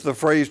gave us the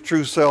phrase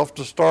true self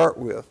to start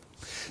with.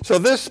 So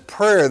this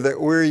prayer that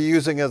we're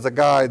using as a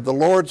guide, the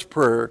Lord's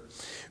Prayer,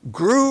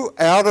 grew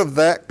out of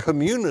that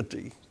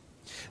community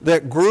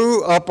that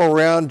grew up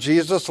around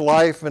Jesus'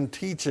 life and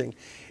teaching.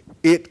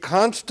 It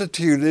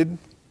constituted,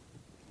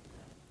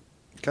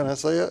 can I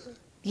say it?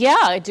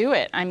 Yeah, do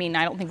it. I mean,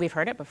 I don't think we've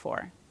heard it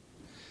before.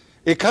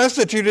 It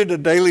constituted a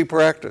daily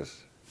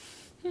practice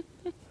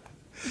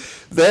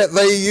that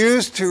they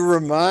used to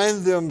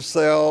remind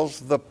themselves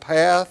the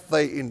path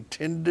they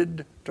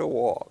intended to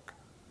walk.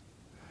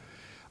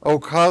 O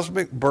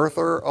cosmic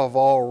birther of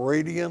all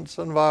radiance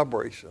and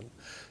vibration,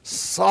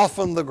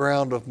 soften the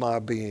ground of my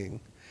being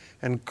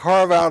and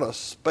carve out a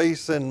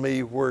space in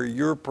me where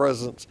your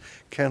presence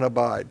can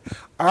abide.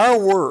 Our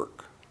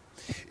work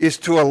is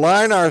to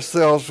align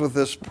ourselves with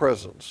this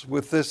presence,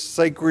 with this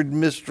sacred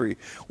mystery,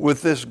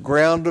 with this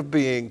ground of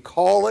being,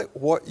 call it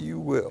what you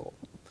will,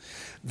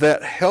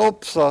 that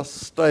helps us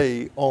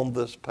stay on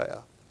this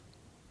path.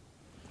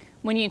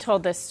 When you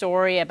told the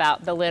story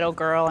about the little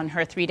girl and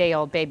her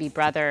 3-day-old baby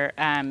brother,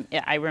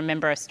 I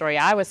remember a story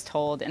I was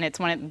told, and it's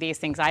one of these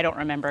things I don't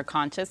remember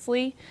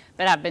consciously,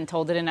 but I've been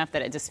told it enough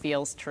that it just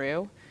feels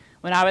true.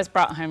 When I was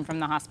brought home from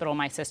the hospital,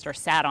 my sister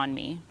sat on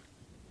me.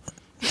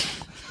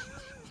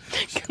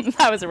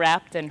 I was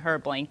wrapped in her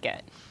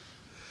blanket.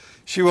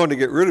 She wanted to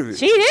get rid of you.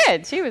 She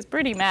did. She was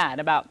pretty mad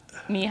about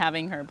me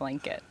having her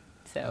blanket.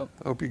 So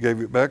I hope you gave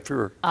it back to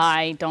her.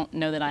 I don't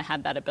know that I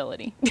had that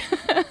ability.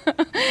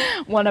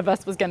 One of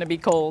us was going to be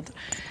cold.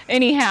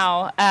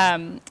 Anyhow,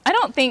 I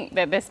don't think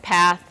that this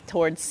path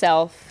towards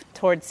self,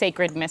 towards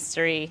sacred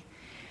mystery,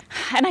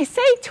 and I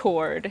say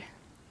toward,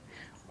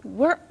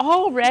 we're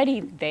already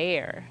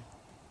there.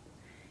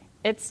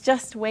 It's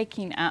just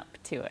waking up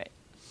to it.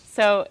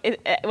 So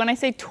when I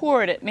say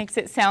toward, it makes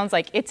it sound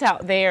like it's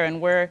out there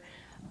and we're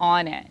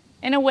on it.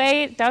 In a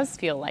way, it does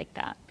feel like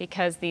that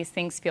because these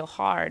things feel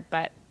hard,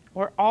 but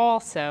we're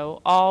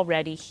also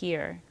already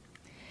here.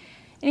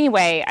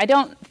 Anyway, I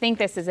don't think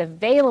this is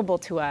available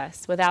to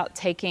us without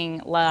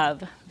taking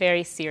love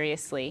very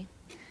seriously.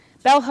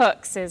 Bell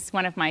Hooks is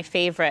one of my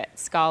favorite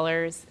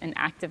scholars and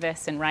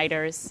activists and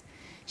writers.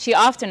 She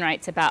often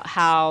writes about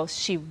how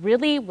she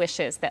really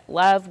wishes that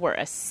love were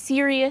a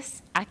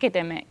serious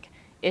academic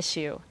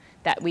issue,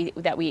 that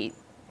we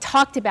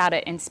talked about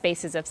it in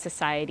spaces of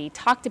society,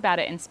 talked about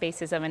it in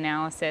spaces of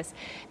analysis,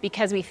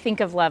 because we think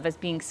of love as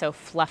being so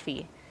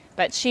fluffy.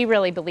 But she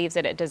really believes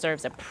that it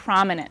deserves a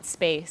prominent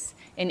space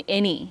in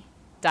any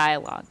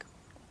dialogue.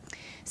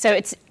 So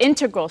it's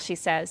integral, she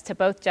says, to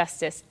both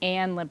justice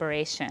and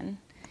liberation.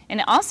 And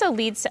it also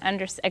leads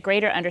to a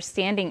greater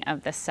understanding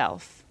of the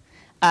self,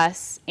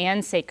 us,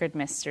 and sacred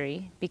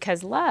mystery,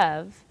 because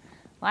love,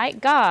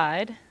 like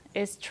God,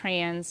 is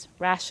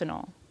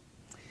trans-rational.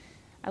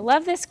 I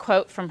love this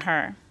quote from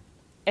her.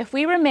 If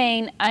we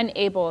remain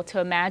unable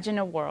to imagine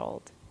a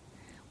world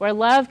where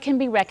love can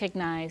be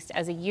recognized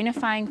as a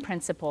unifying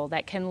principle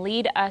that can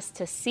lead us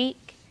to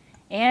seek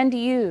and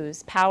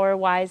use power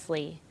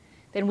wisely,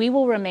 then we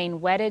will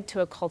remain wedded to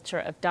a culture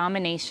of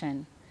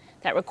domination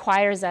that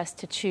requires us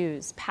to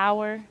choose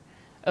power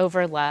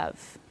over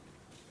love.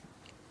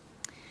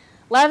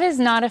 Love is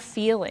not a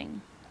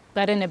feeling,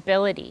 but an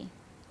ability.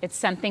 It's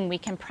something we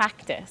can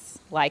practice,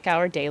 like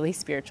our daily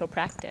spiritual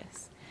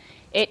practice.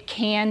 It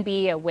can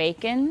be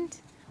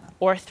awakened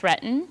or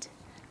threatened,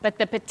 but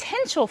the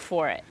potential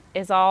for it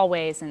is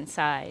always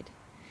inside.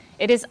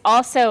 It is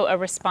also a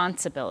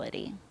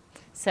responsibility.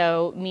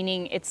 So,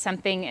 meaning it's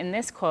something in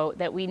this quote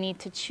that we need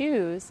to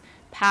choose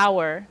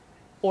power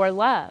or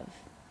love.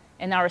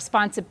 And our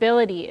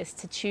responsibility is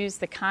to choose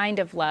the kind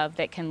of love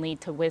that can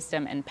lead to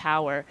wisdom and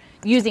power,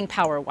 using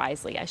power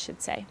wisely, I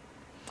should say.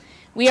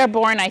 We are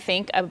born, I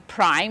think,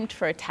 primed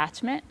for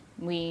attachment.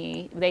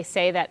 They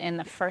say that in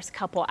the first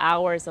couple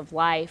hours of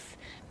life,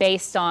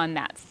 based on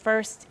that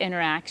first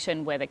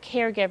interaction with a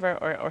caregiver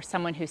or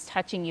someone who's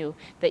touching you,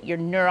 that your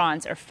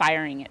neurons are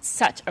firing at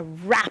such a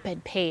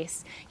rapid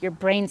pace. Your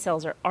brain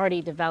cells are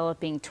already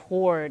developing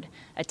toward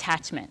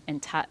attachment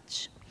and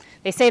touch.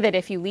 They say that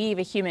if you leave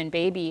a human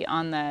baby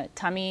on the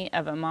tummy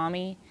of a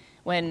mommy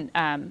when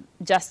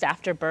just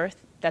after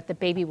birth, that the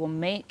baby will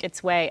make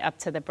its way up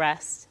to the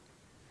breast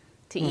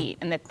to eat,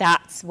 and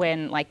that's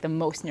when like the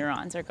most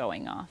neurons are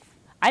going off.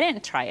 I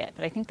didn't try it,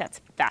 but I think that's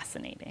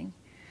fascinating.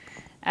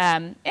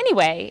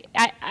 Anyway,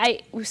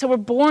 so we're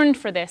born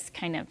for this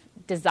kind of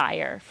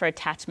desire for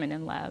attachment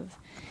and love.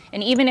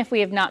 And even if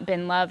we have not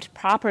been loved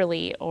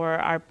properly or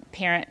our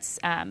parents,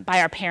 by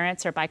our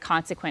parents or by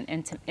consequent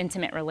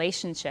intimate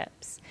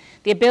relationships,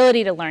 the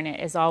ability to learn it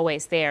is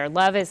always there.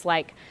 Love is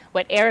like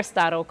what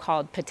Aristotle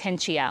called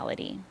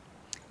potentiality.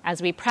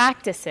 As we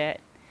practice it,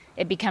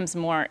 it becomes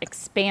more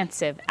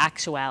expansive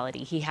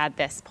actuality. He had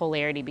this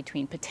polarity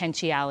between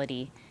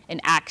potentiality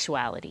and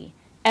actuality.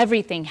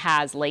 Everything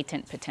has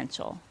latent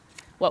potential.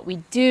 What we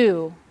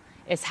do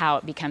is how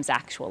it becomes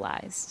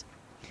actualized.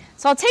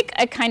 So I'll take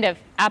a kind of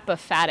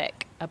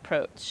apophatic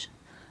approach.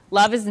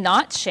 Love is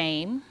not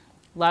shame.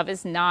 Love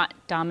is not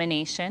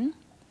domination.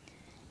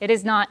 It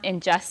is not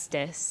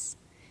injustice.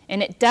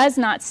 And it does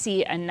not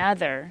see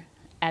another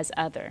as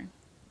other.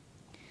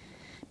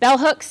 Bell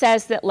Hooks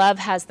says that love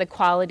has the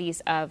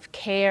qualities of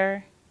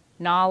care,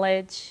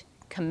 knowledge,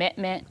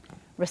 commitment,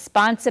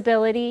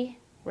 responsibility,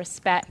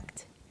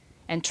 respect,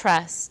 and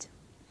trust.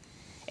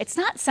 It's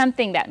not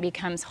something that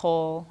becomes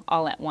whole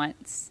all at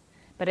once,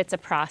 but it's a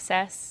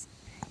process.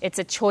 It's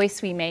a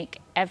choice we make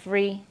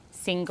every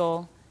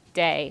single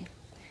day.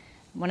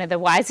 One of the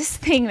wisest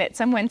things that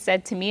someone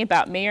said to me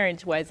about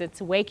marriage was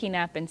it's waking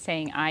up and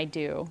saying, I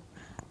do,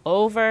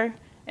 over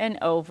and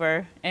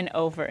over and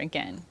over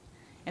again.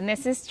 And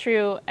this is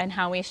true in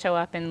how we show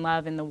up in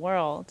love in the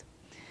world.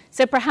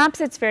 So perhaps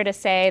it's fair to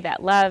say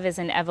that love is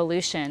an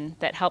evolution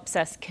that helps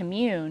us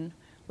commune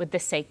with the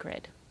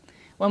sacred.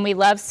 When we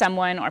love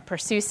someone or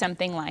pursue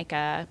something like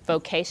a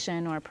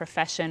vocation or a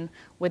profession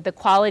with the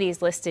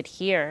qualities listed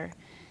here,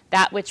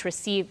 that which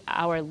received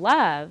our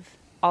love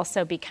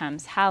also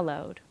becomes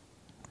hallowed.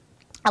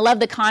 I love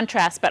the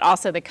contrast, but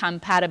also the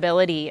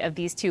compatibility of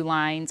these two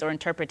lines or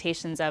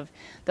interpretations of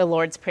the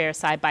Lord's Prayer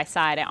side by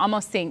side. I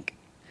almost think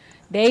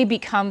they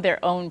become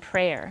their own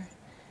prayer.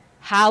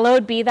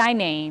 Hallowed be thy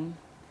name,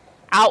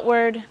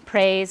 outward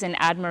praise and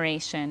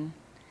admiration,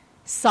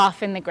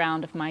 soften the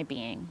ground of my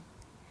being,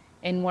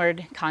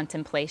 inward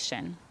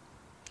contemplation.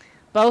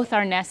 Both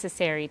are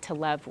necessary to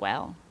love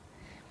well.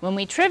 When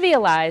we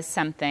trivialize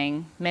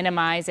something,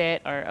 minimize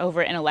it, or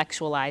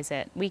over-intellectualize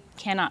it, we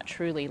cannot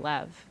truly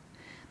love.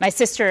 My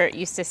sister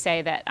used to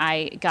say that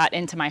I got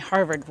into my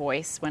Harvard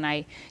voice when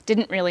I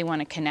didn't really want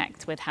to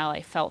connect with how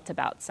I felt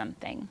about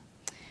something.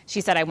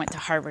 She said I went to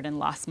Harvard and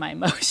lost my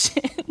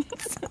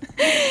emotions.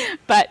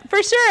 But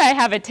for sure, I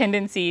have a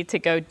tendency to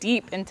go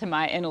deep into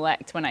my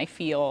intellect when I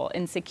feel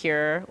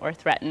insecure or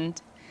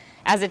threatened.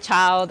 As a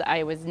child,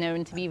 I was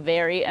known to be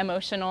very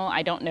emotional.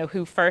 I don't know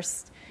who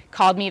first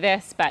called me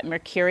this, but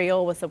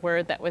mercurial was a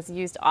word that was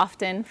used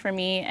often for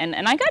me, and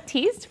I got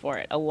teased for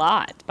it a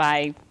lot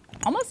by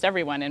almost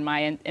everyone in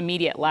my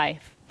immediate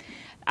life.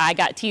 I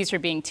got teased for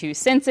being too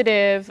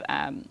sensitive.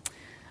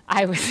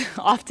 I was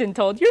often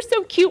told, you're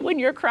so cute when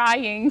you're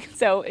crying.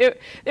 So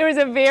there was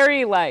a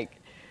very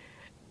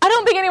I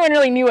don't think anyone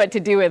really knew what to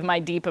do with my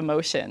deep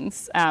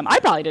emotions. I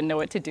probably didn't know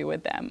what to do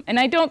with them. And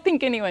I don't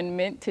think anyone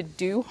meant to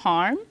do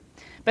harm,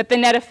 but the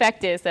net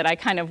effect is that I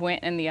kind of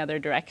went in the other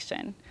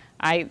direction.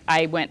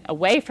 I went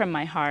away from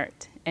my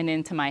heart and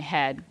into my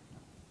head.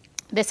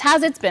 This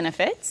has its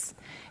benefits.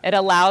 It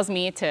allows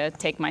me to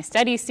take my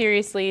studies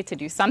seriously, to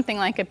do something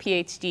like a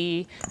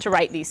PhD, to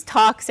write these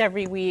talks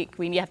every week.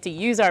 We have to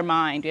use our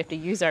mind. We have to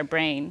use our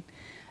brain.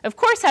 Of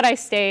course, had I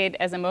stayed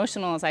as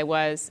emotional as I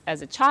was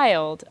as a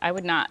child, I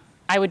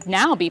would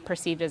now be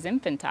perceived as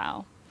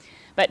infantile.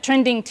 But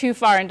trending too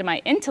far into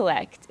my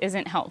intellect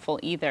isn't helpful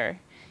either.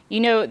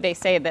 You know, they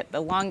say that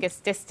the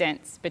longest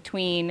distance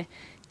between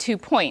 2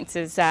 points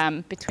is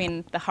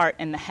between the heart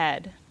and the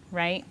head,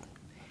 right?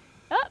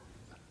 Oh,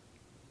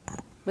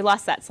 we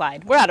lost that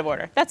slide. We're out of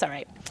order. That's all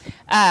right.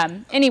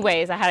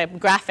 Anyways, I had a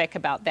graphic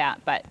about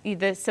that. But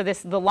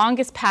the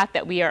longest path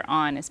that we are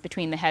on is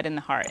between the head and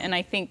the heart. And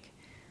I think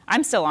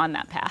I'm still on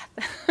that path.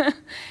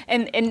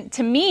 and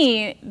to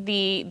me,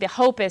 the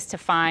hope is to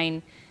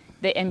find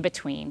the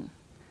in-between,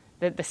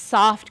 the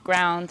soft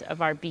ground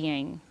of our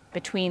being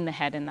between the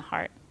head and the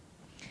heart.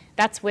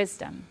 That's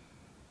wisdom.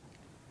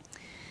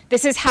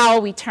 This is how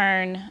we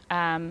turn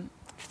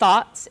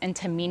thoughts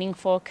into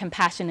meaningful,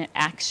 compassionate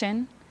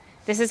action.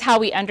 This is how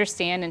we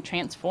understand and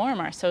transform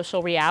our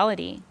social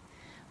reality.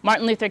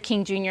 Martin Luther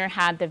King Jr.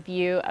 had the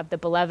view of the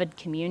beloved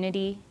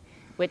community,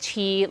 which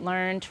he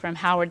learned from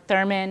Howard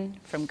Thurman,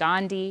 from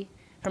Gandhi,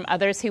 from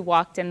others who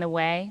walked in the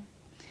way.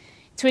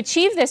 To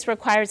achieve this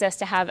requires us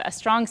to have a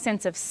strong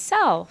sense of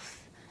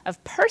self,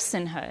 of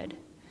personhood,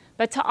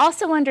 but to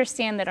also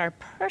understand that our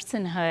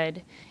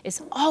personhood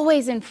is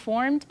always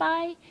informed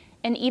by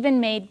and even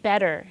made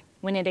better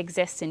when it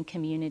exists in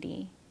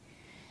community.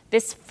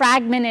 This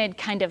fragmented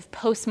kind of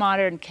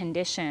postmodern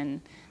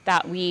condition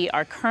that we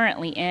are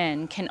currently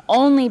in can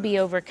only be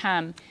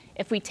overcome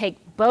if we take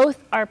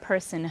both our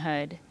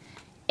personhood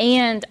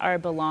and our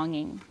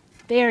belonging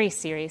very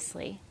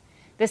seriously.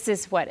 This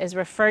is what is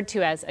referred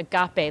to as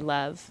agape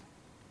love.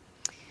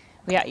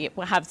 We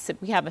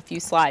have a few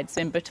slides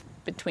in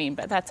between,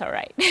 but that's all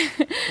right.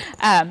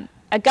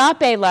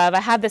 Agape love,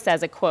 I have this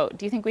as a quote.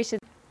 Do you think we should?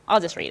 I'll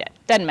just read it.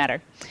 Doesn't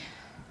matter.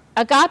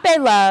 Agape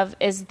love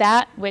is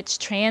that which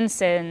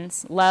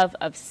transcends love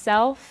of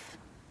self,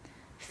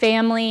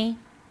 family,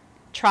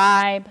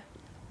 tribe,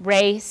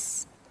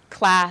 race,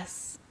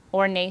 class,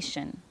 or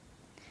nation.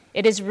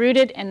 It is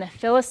rooted in the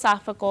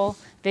philosophical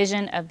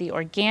vision of the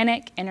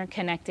organic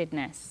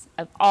interconnectedness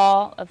of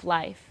all of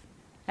life.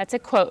 That's a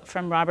quote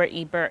from Robert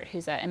E. Burt,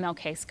 who's a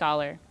MLK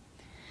scholar.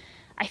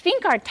 I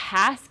think our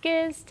task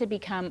is to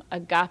become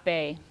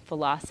agape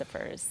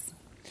philosophers.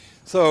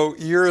 So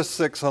you're a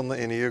 6 on the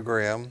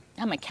Enneagram.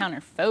 I'm a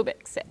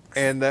counterphobic 6.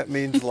 And that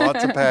means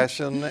lots of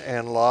passion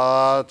and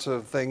lots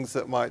of things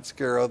that might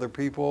scare other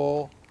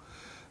people.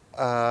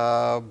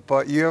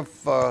 But you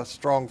have a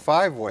strong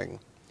 5 wing.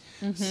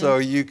 Mm-hmm. So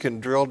you can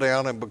drill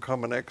down and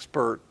become an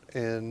expert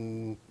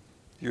in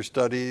your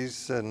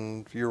studies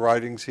and your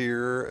writings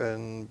here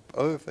and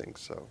other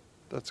things. So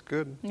that's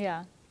good.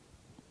 Yeah.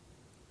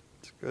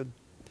 It's good.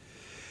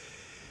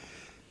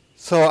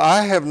 So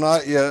I have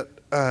not yet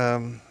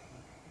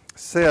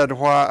said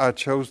why I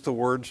chose the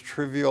words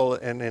trivial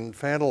and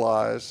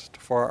infantilized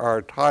for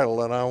our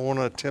title, and I want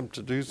to attempt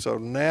to do so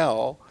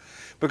now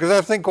because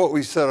I think what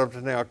we set up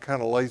to now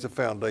kind of lays a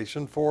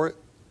foundation for it.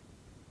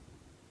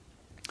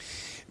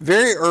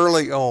 Very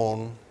early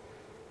on,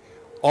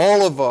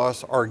 all of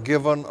us are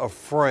given a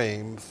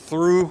frame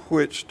through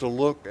which to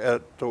look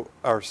at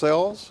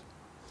ourselves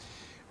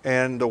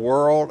and the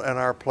world and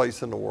our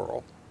place in the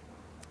world.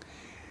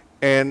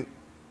 And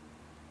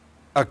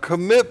a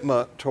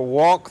commitment to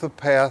walk the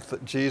path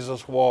that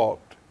Jesus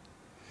walked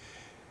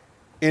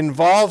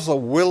involves a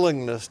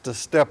willingness to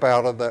step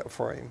out of that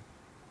frame.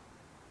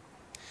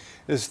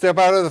 To step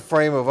out of the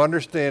frame of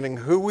understanding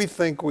who we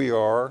think we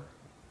are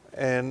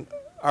and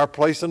our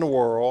place in the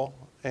world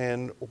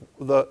and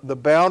the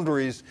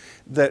boundaries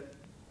that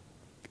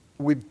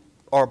we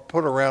are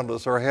put around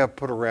us or have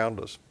put around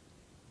us.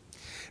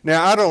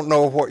 Now, I don't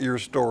know what your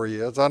story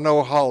is. I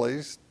know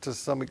Holly's to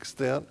some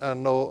extent. I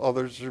know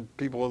others are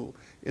people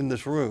in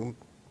this room.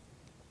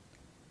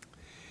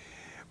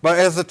 But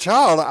as a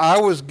child, I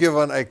was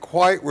given a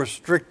quite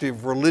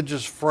restrictive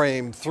religious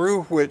frame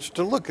through which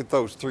to look at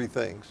those 3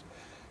 things: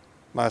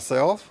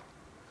 myself,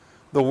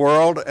 the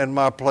world, and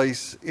my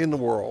place in the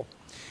world.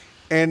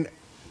 And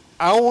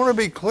I want to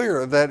be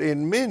clear that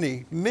in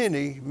many,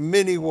 many,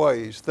 many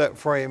ways, that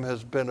frame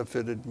has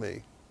benefited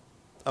me.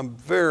 I'm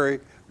very,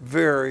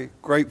 very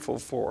grateful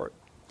for it.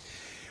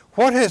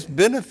 What has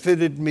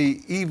benefited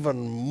me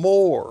even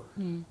more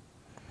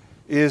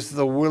is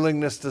the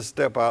willingness to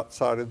step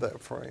outside of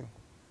that frame.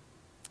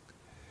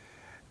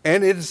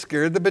 And it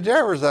scared the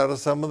bejabbers out of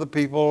some of the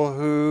people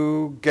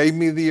who gave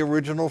me the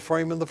original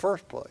frame in the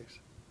first place.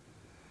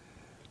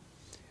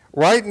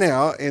 Right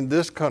now in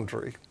this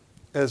country,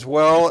 as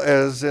well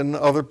as in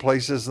other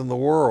places in the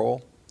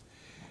world,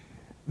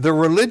 the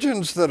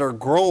religions that are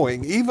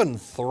growing, even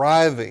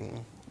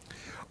thriving,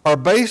 are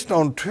based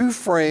on 2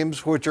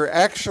 frames which are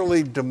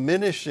actually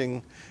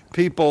diminishing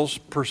people's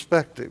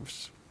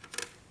perspectives.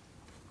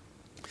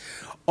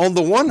 On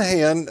the one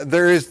hand,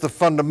 there is the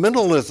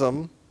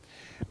fundamentalism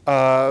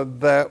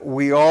that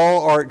we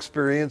all are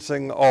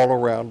experiencing all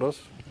around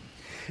us.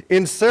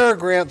 In Sarah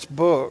Grant's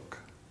book,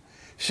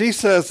 she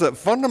says that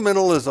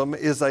fundamentalism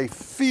is a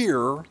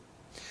fear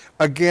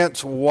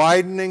against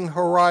widening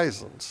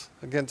horizons,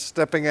 against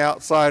stepping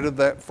outside of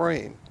that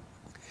frame.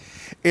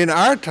 In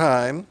our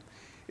time,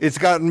 it's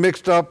gotten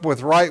mixed up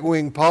with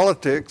right-wing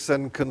politics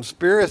and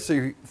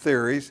conspiracy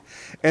theories,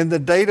 and the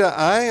data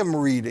I am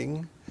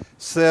reading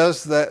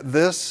says that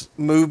this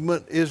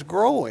movement is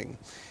growing.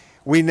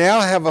 We now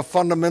have a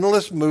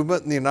fundamentalist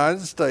movement in the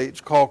United States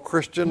called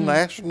Christian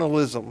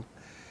nationalism.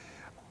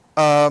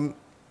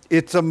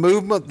 It's a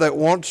movement that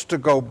wants to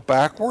go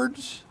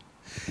backwards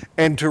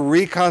and to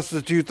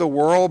reconstitute the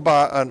world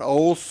by an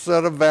old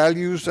set of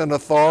values and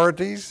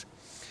authorities.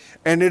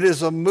 And it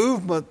is a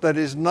movement that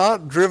is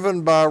not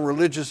driven by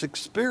religious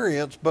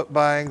experience, but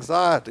by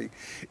anxiety.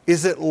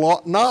 Is it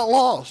not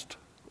lost?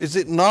 Is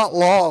it not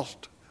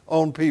lost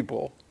on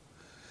people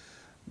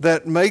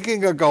that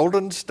making a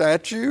golden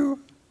statue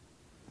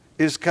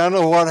is kind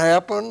of what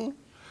happened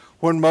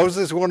when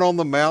Moses went on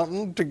the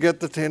mountain to get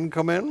the 10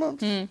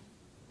 Commandments?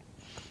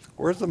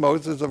 Where's the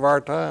Moses of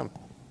our time?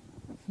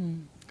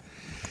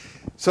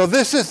 So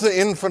this is the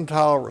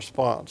infantile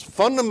response.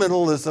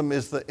 Fundamentalism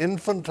is the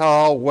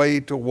infantile way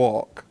to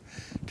walk.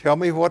 Tell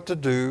me what to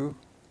do.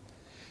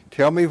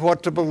 Tell me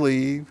what to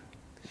believe.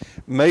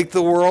 Make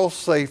the world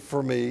safe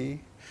for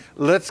me.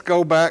 Let's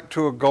go back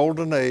to a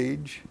golden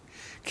age.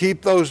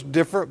 Keep those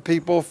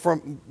people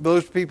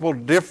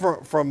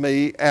different from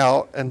me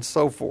out, and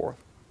so forth.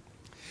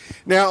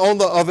 Now, on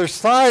the other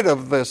side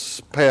of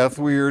this path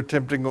we are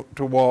attempting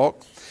to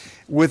walk,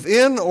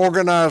 within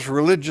organized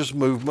religious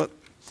movement,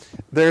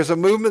 there's a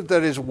movement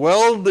that has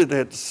welded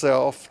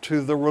itself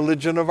to the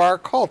religion of our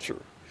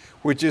culture,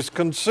 which is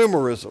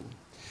consumerism.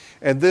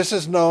 And this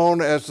is known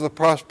as the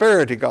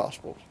prosperity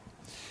gospel.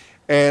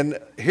 And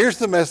here's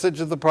the message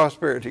of the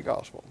prosperity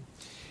gospel.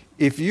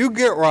 If you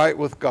get right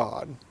with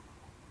God,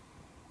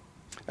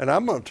 and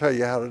I'm going to tell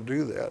you how to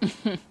do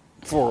that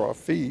for a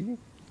fee,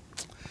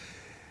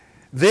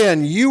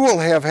 then you will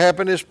have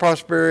happiness,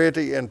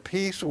 prosperity, and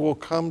peace will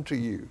come to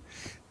you.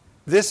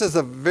 This is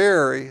a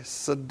very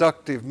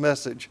seductive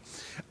message.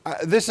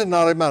 This is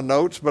not in my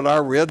notes, but I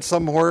read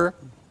somewhere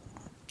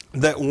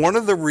that one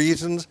of the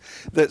reasons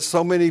that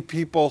so many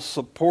people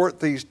support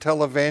these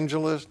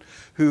televangelists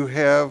who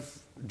have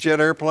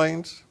jet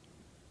airplanes,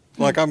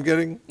 like I'm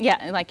getting.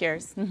 Yeah, like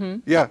yours.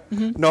 Yeah,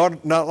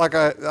 not like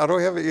I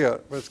don't have it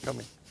yet, but it's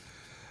coming.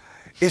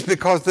 It's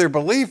because their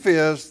belief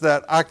is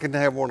that I can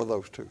have one of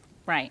those too.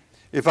 Right.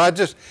 If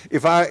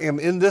I am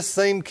in this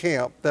same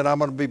camp, then I'm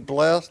going to be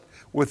blessed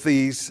with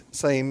these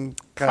same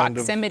kind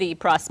Proximity,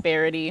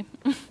 prosperity.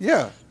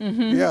 Yeah,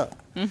 yeah.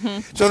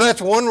 So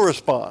that's one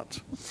response.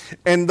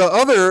 And the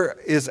other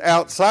is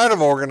outside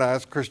of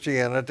organized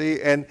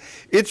Christianity, and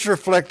it's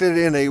reflected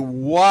in a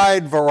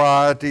wide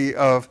variety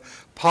of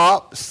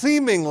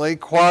seemingly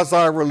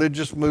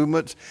quasi-religious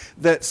movements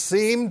that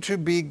seem to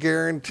be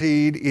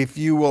guaranteed if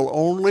you will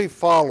only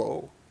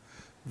follow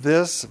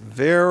this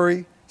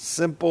very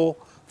simple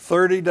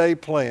 30-day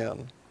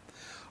plan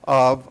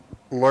of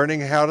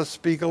learning how to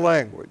speak a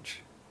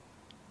language,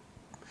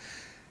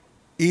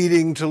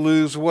 eating to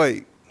lose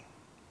weight,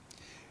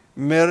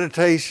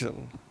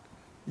 meditation,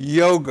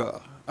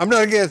 yoga. I'm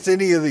not against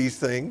any of these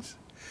things,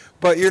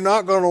 but you're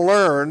not going to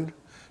learn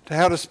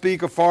how to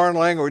speak a foreign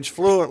language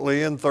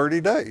fluently in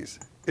 30 days.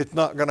 It's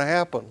not going to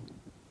happen.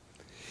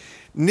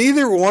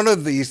 Neither one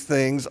of these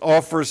things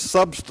offers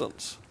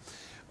substance.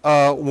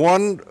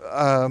 One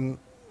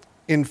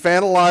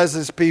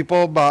infantilizes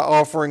people by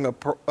offering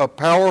a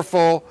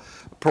powerful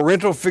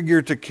parental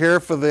figure to care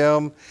for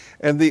them,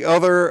 and the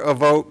other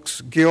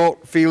evokes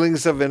guilt,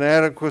 feelings of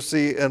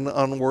inadequacy, and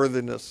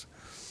unworthiness.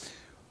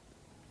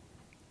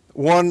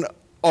 One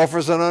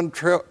offers an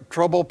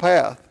untroubled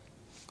path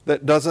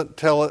that doesn't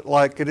tell it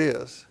like it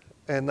is,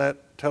 and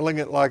that telling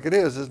it like it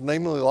is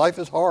namely life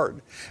is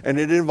hard, and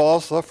it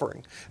involves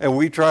suffering, and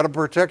we try to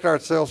protect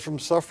ourselves from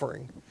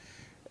suffering.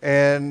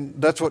 And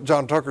that's what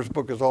John Tucker's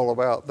book is all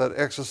about, that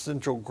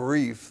existential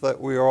grief that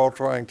we are all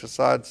trying to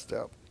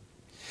sidestep.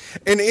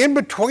 And in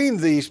between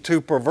these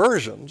two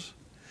perversions,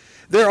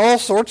 there are all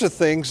sorts of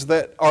things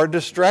that are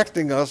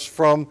distracting us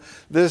from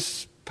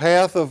this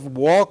path of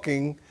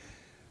walking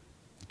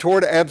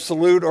toward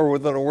absolute or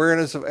with an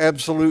awareness of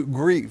absolute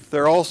grief.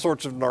 There are all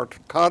sorts of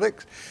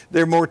narcotics.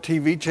 There are more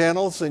TV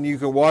channels than you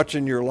can watch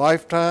in your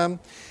lifetime.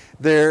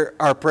 There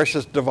are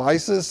precious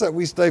devices that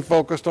we stay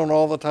focused on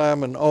all the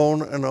time and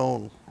on and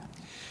on.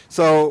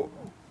 So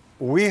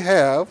we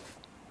have,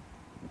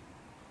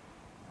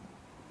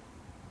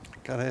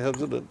 kind of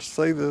hesitant to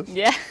say this.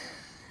 Yeah.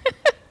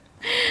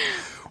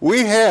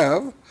 We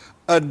have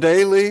a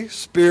daily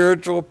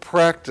spiritual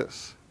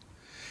practice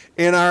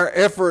in our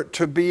effort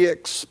to be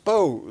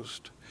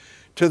exposed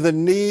to the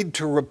need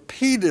to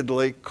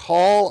repeatedly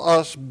call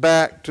us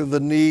back to the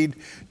need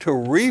to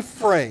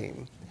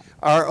reframe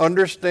our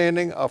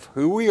understanding of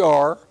who we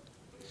are,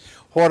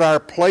 what our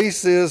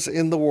place is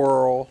in the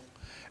world,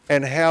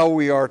 and how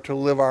we are to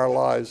live our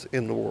lives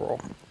in the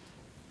world.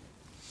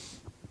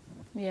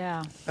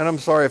 Yeah. And I'm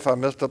sorry if I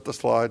messed up the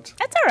slides.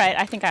 That's all right.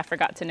 I think I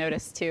forgot to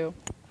notice too.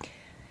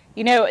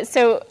 You know,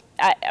 so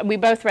we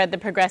both read the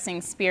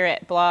Progressing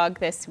Spirit blog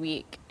this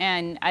week,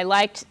 and I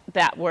liked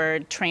that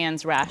word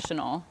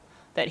transrational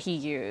that he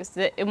used.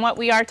 And what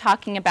we are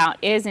talking about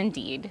is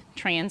indeed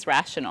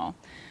transrational,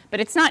 but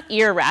it's not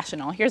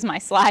irrational. Here's my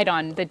slide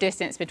on the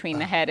distance between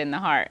the head and the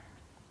heart.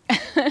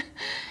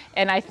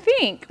 And I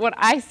think what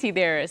I see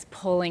there is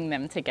pulling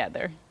them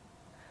together.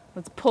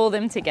 Let's pull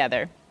them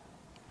together.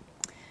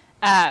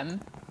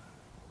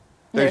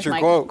 There's your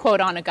my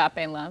quote on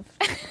agape love.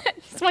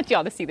 Just want you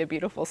all to see the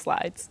beautiful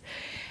slides.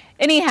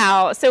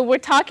 Anyhow, so we're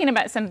talking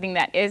about something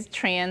that is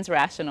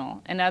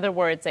transrational. In other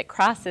words, it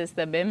crosses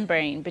the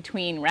membrane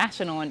between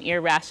rational and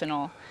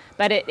irrational,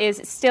 but it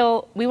is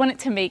still, we want it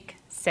to make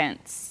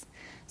sense.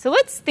 So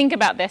let's think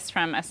about this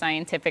from a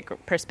scientific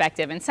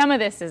perspective. And some of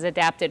this is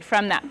adapted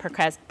from that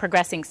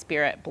Progressing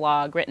Spirit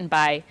blog written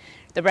by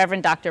the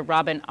Reverend Dr.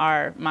 Robin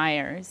R.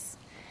 Myers.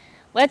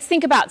 Let's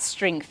think about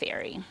string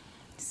theory.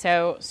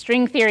 So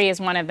string theory is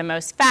one of the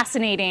most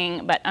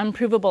fascinating but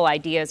unprovable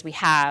ideas we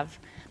have.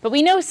 But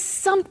we know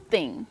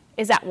something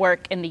is at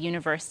work in the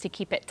universe to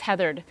keep it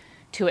tethered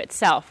to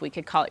itself. We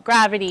could call it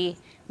gravity.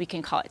 We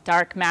can call it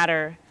dark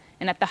matter.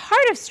 And at the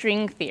heart of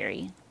string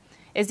theory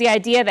is the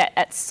idea that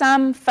at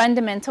some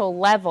fundamental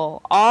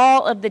level,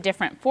 all of the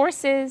different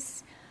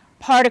forces,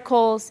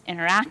 particles,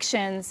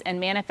 interactions, and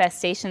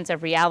manifestations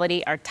of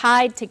reality are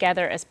tied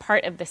together as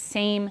part of the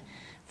same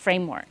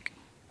framework.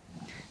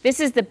 This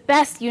is the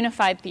best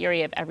unified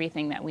theory of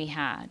everything that we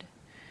had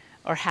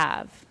or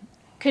have.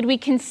 Could we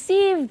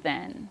conceive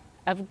then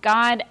of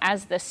God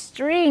as the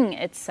string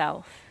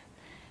itself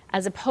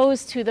as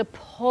opposed to the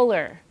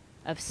puller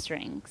of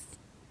strings?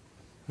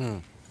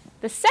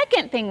 The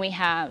second thing we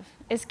have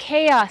is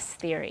chaos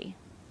theory.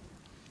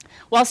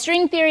 While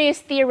string theory is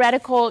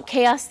theoretical,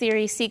 chaos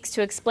theory seeks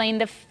to explain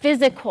the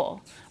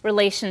physical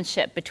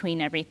relationship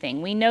between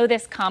everything. We know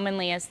this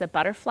commonly as the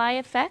butterfly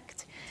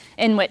effect,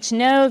 in which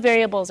no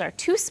variables are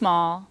too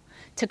small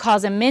to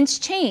cause immense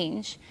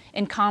change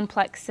in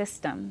complex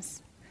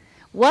systems.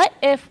 What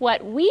if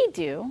what we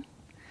do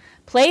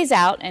plays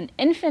out in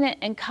infinite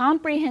and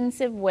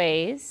comprehensive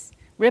ways,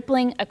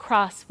 rippling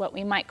across what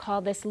we might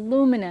call this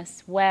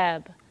luminous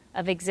web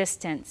of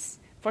existence,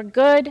 for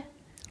good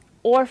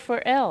or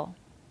for ill?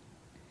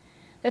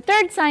 The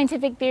third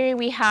scientific theory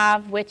we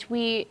have, which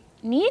we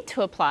need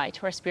to apply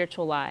to our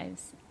spiritual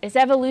lives, is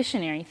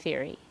evolutionary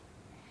theory.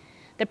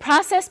 The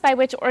process by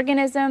which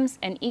organisms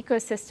and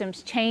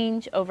ecosystems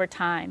change over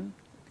time.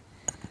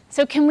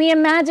 So can we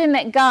imagine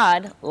that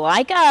God,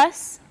 like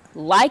us,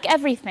 like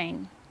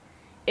everything,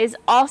 is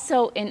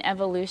also in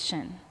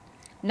evolution?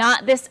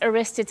 Not this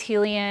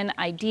Aristotelian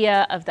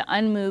idea of the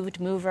unmoved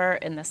mover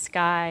in the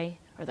sky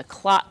or the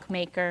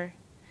clockmaker,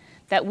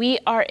 that we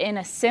are in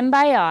a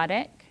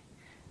symbiotic,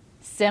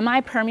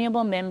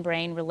 semi-permeable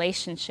membrane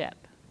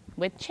relationship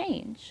with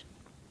change.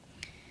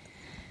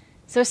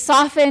 So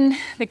soften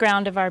the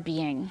ground of our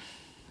being.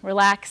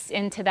 Relax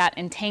into that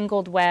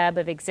entangled web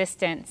of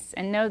existence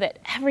and know that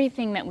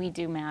everything that we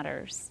do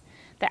matters,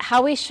 that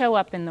how we show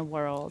up in the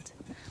world,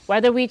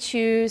 whether we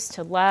choose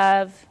to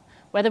love,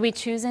 whether we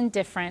choose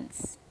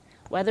indifference,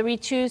 whether we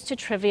choose to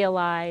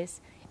trivialize,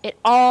 it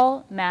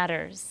all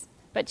matters.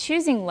 But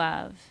choosing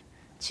love,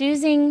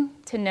 choosing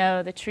to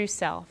know the true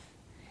self,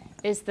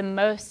 is the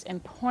most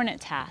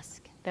important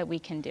task that we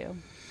can do.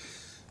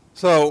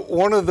 So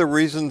one of the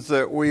reasons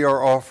that we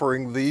are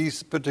offering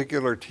these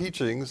particular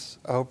teachings,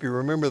 I hope you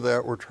remember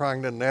that, we're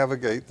trying to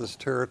navigate this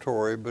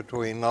territory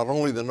between not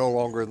only the no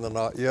longer and the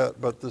not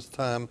yet, but this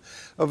time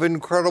of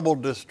incredible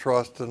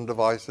distrust and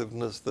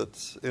divisiveness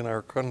that's in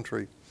our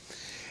country.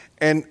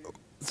 And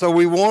so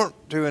we want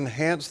to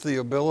enhance the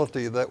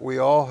ability that we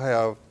all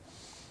have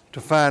to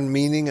find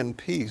meaning and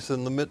peace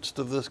in the midst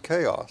of this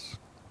chaos.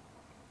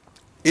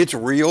 It's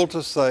real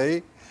to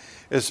say,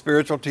 as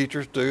spiritual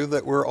teachers do,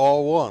 that we're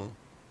all one.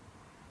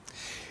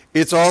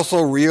 It's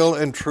also real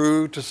and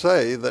true to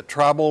say that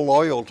tribal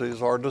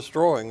loyalties are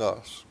destroying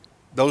us.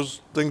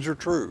 Those things are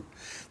true.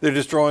 They're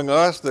destroying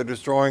us, they're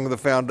destroying the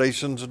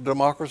foundations of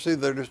democracy,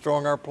 they're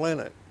destroying our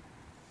planet.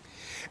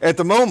 At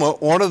the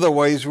moment, one of the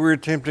ways we're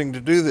attempting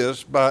to do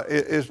this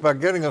is by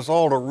getting us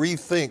all to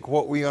rethink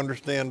what we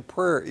understand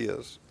prayer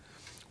is.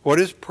 What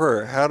is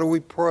prayer? How do we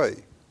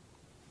pray?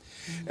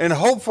 And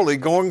hopefully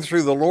going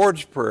through the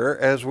Lord's Prayer,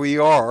 as we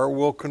are,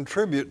 will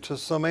contribute to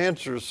some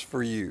answers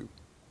for you.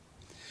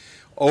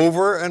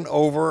 Over and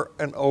over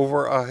and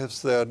over I have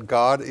said,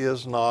 God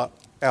is not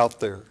out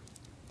there.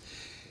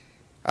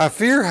 I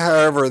fear,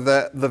 however,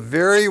 that the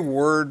very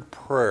word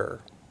prayer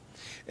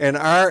and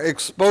our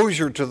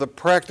exposure to the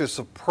practice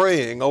of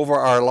praying over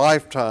our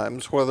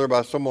lifetimes, whether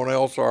by someone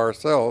else or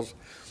ourselves,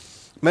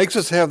 makes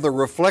us have the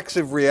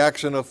reflexive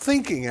reaction of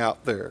thinking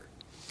out there,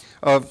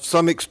 of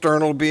some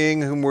external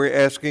being whom we're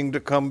asking to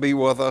come be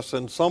with us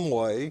in some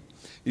way,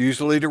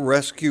 usually to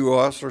rescue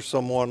us or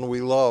someone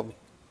we love.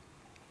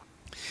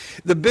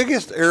 The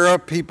biggest error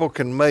people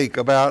can make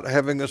about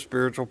having a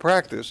spiritual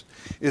practice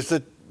is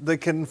that they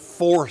can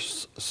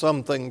force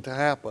something to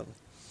happen.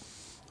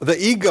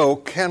 The ego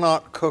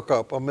cannot cook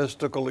up a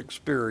mystical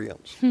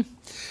experience.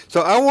 So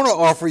I want to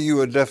offer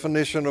you a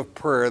definition of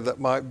prayer that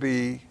might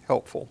be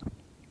helpful.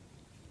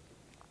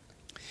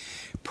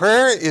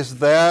 Prayer is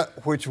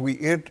that which we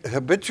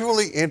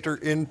habitually enter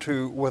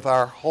into with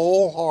our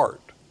whole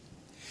heart,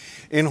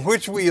 in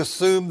which we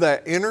assume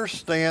that inner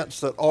stance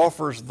that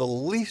offers the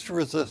least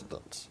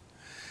resistance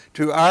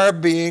to our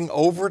being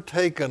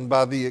overtaken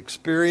by the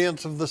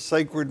experience of the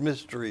sacred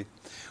mystery,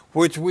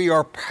 which we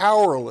are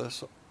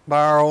powerless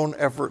by our own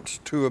efforts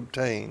to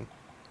obtain.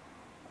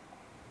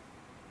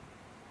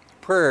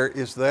 Prayer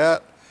is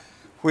that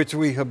which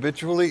we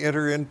habitually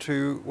enter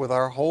into with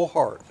our whole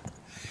heart,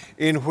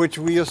 in which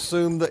we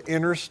assume the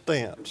inner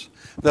stance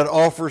that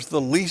offers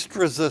the least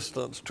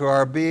resistance to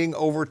our being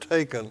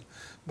overtaken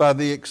by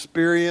the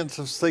experience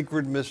of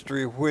sacred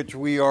mystery which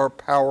we are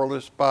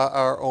powerless by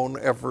our own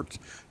efforts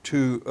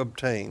to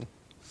obtain.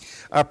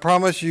 I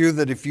promise you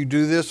that if you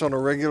do this on a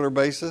regular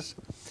basis,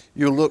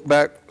 you'll look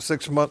back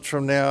 6 months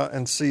from now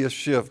and see a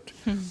shift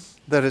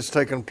that has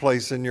taken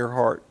place in your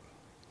heart.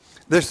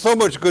 There's so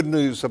much good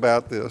news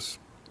about this.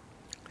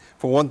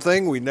 For one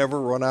thing, we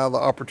never run out of the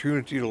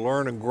opportunity to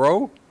learn and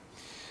grow.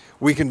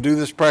 We can do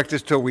this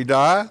practice till we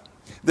die.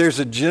 There's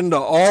agenda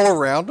all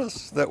around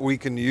us that we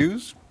can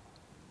use.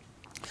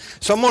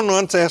 Someone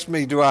once asked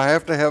me, do I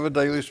have to have a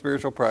daily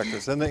spiritual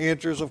practice? And the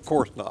answer is, of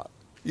course not.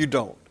 You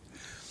don't.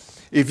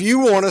 If you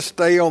want to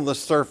stay on the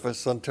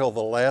surface until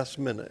the last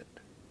minute,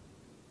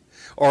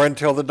 or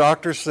until the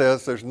doctor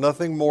says there's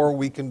nothing more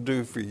we can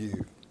do for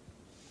you,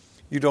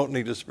 you don't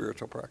need a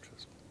spiritual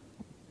practice.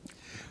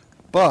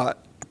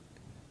 But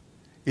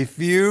if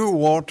you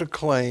want to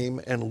claim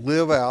and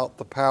live out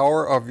the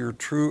power of your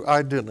true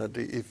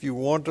identity, if you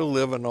want to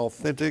live an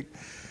authentic,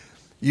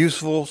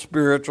 useful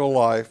spiritual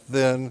life,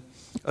 then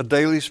a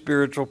daily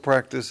spiritual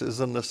practice is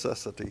a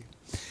necessity.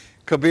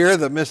 Kabir,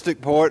 the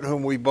mystic poet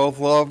whom we both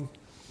love,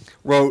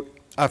 wrote,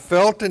 I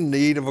felt in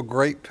need of a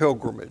great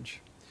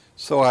pilgrimage,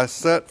 so I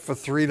sat for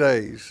 3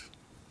 days,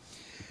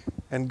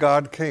 and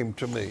God came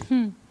to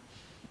me.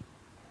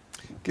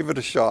 Give it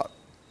a shot.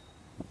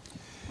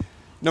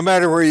 No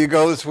matter where you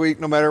go this week,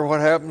 no matter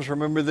what happens,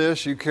 remember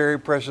this, you carry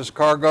precious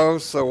cargo,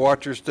 so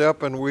watch your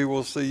step, and we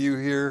will see you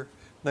here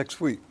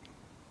next week.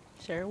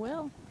 Sure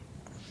will.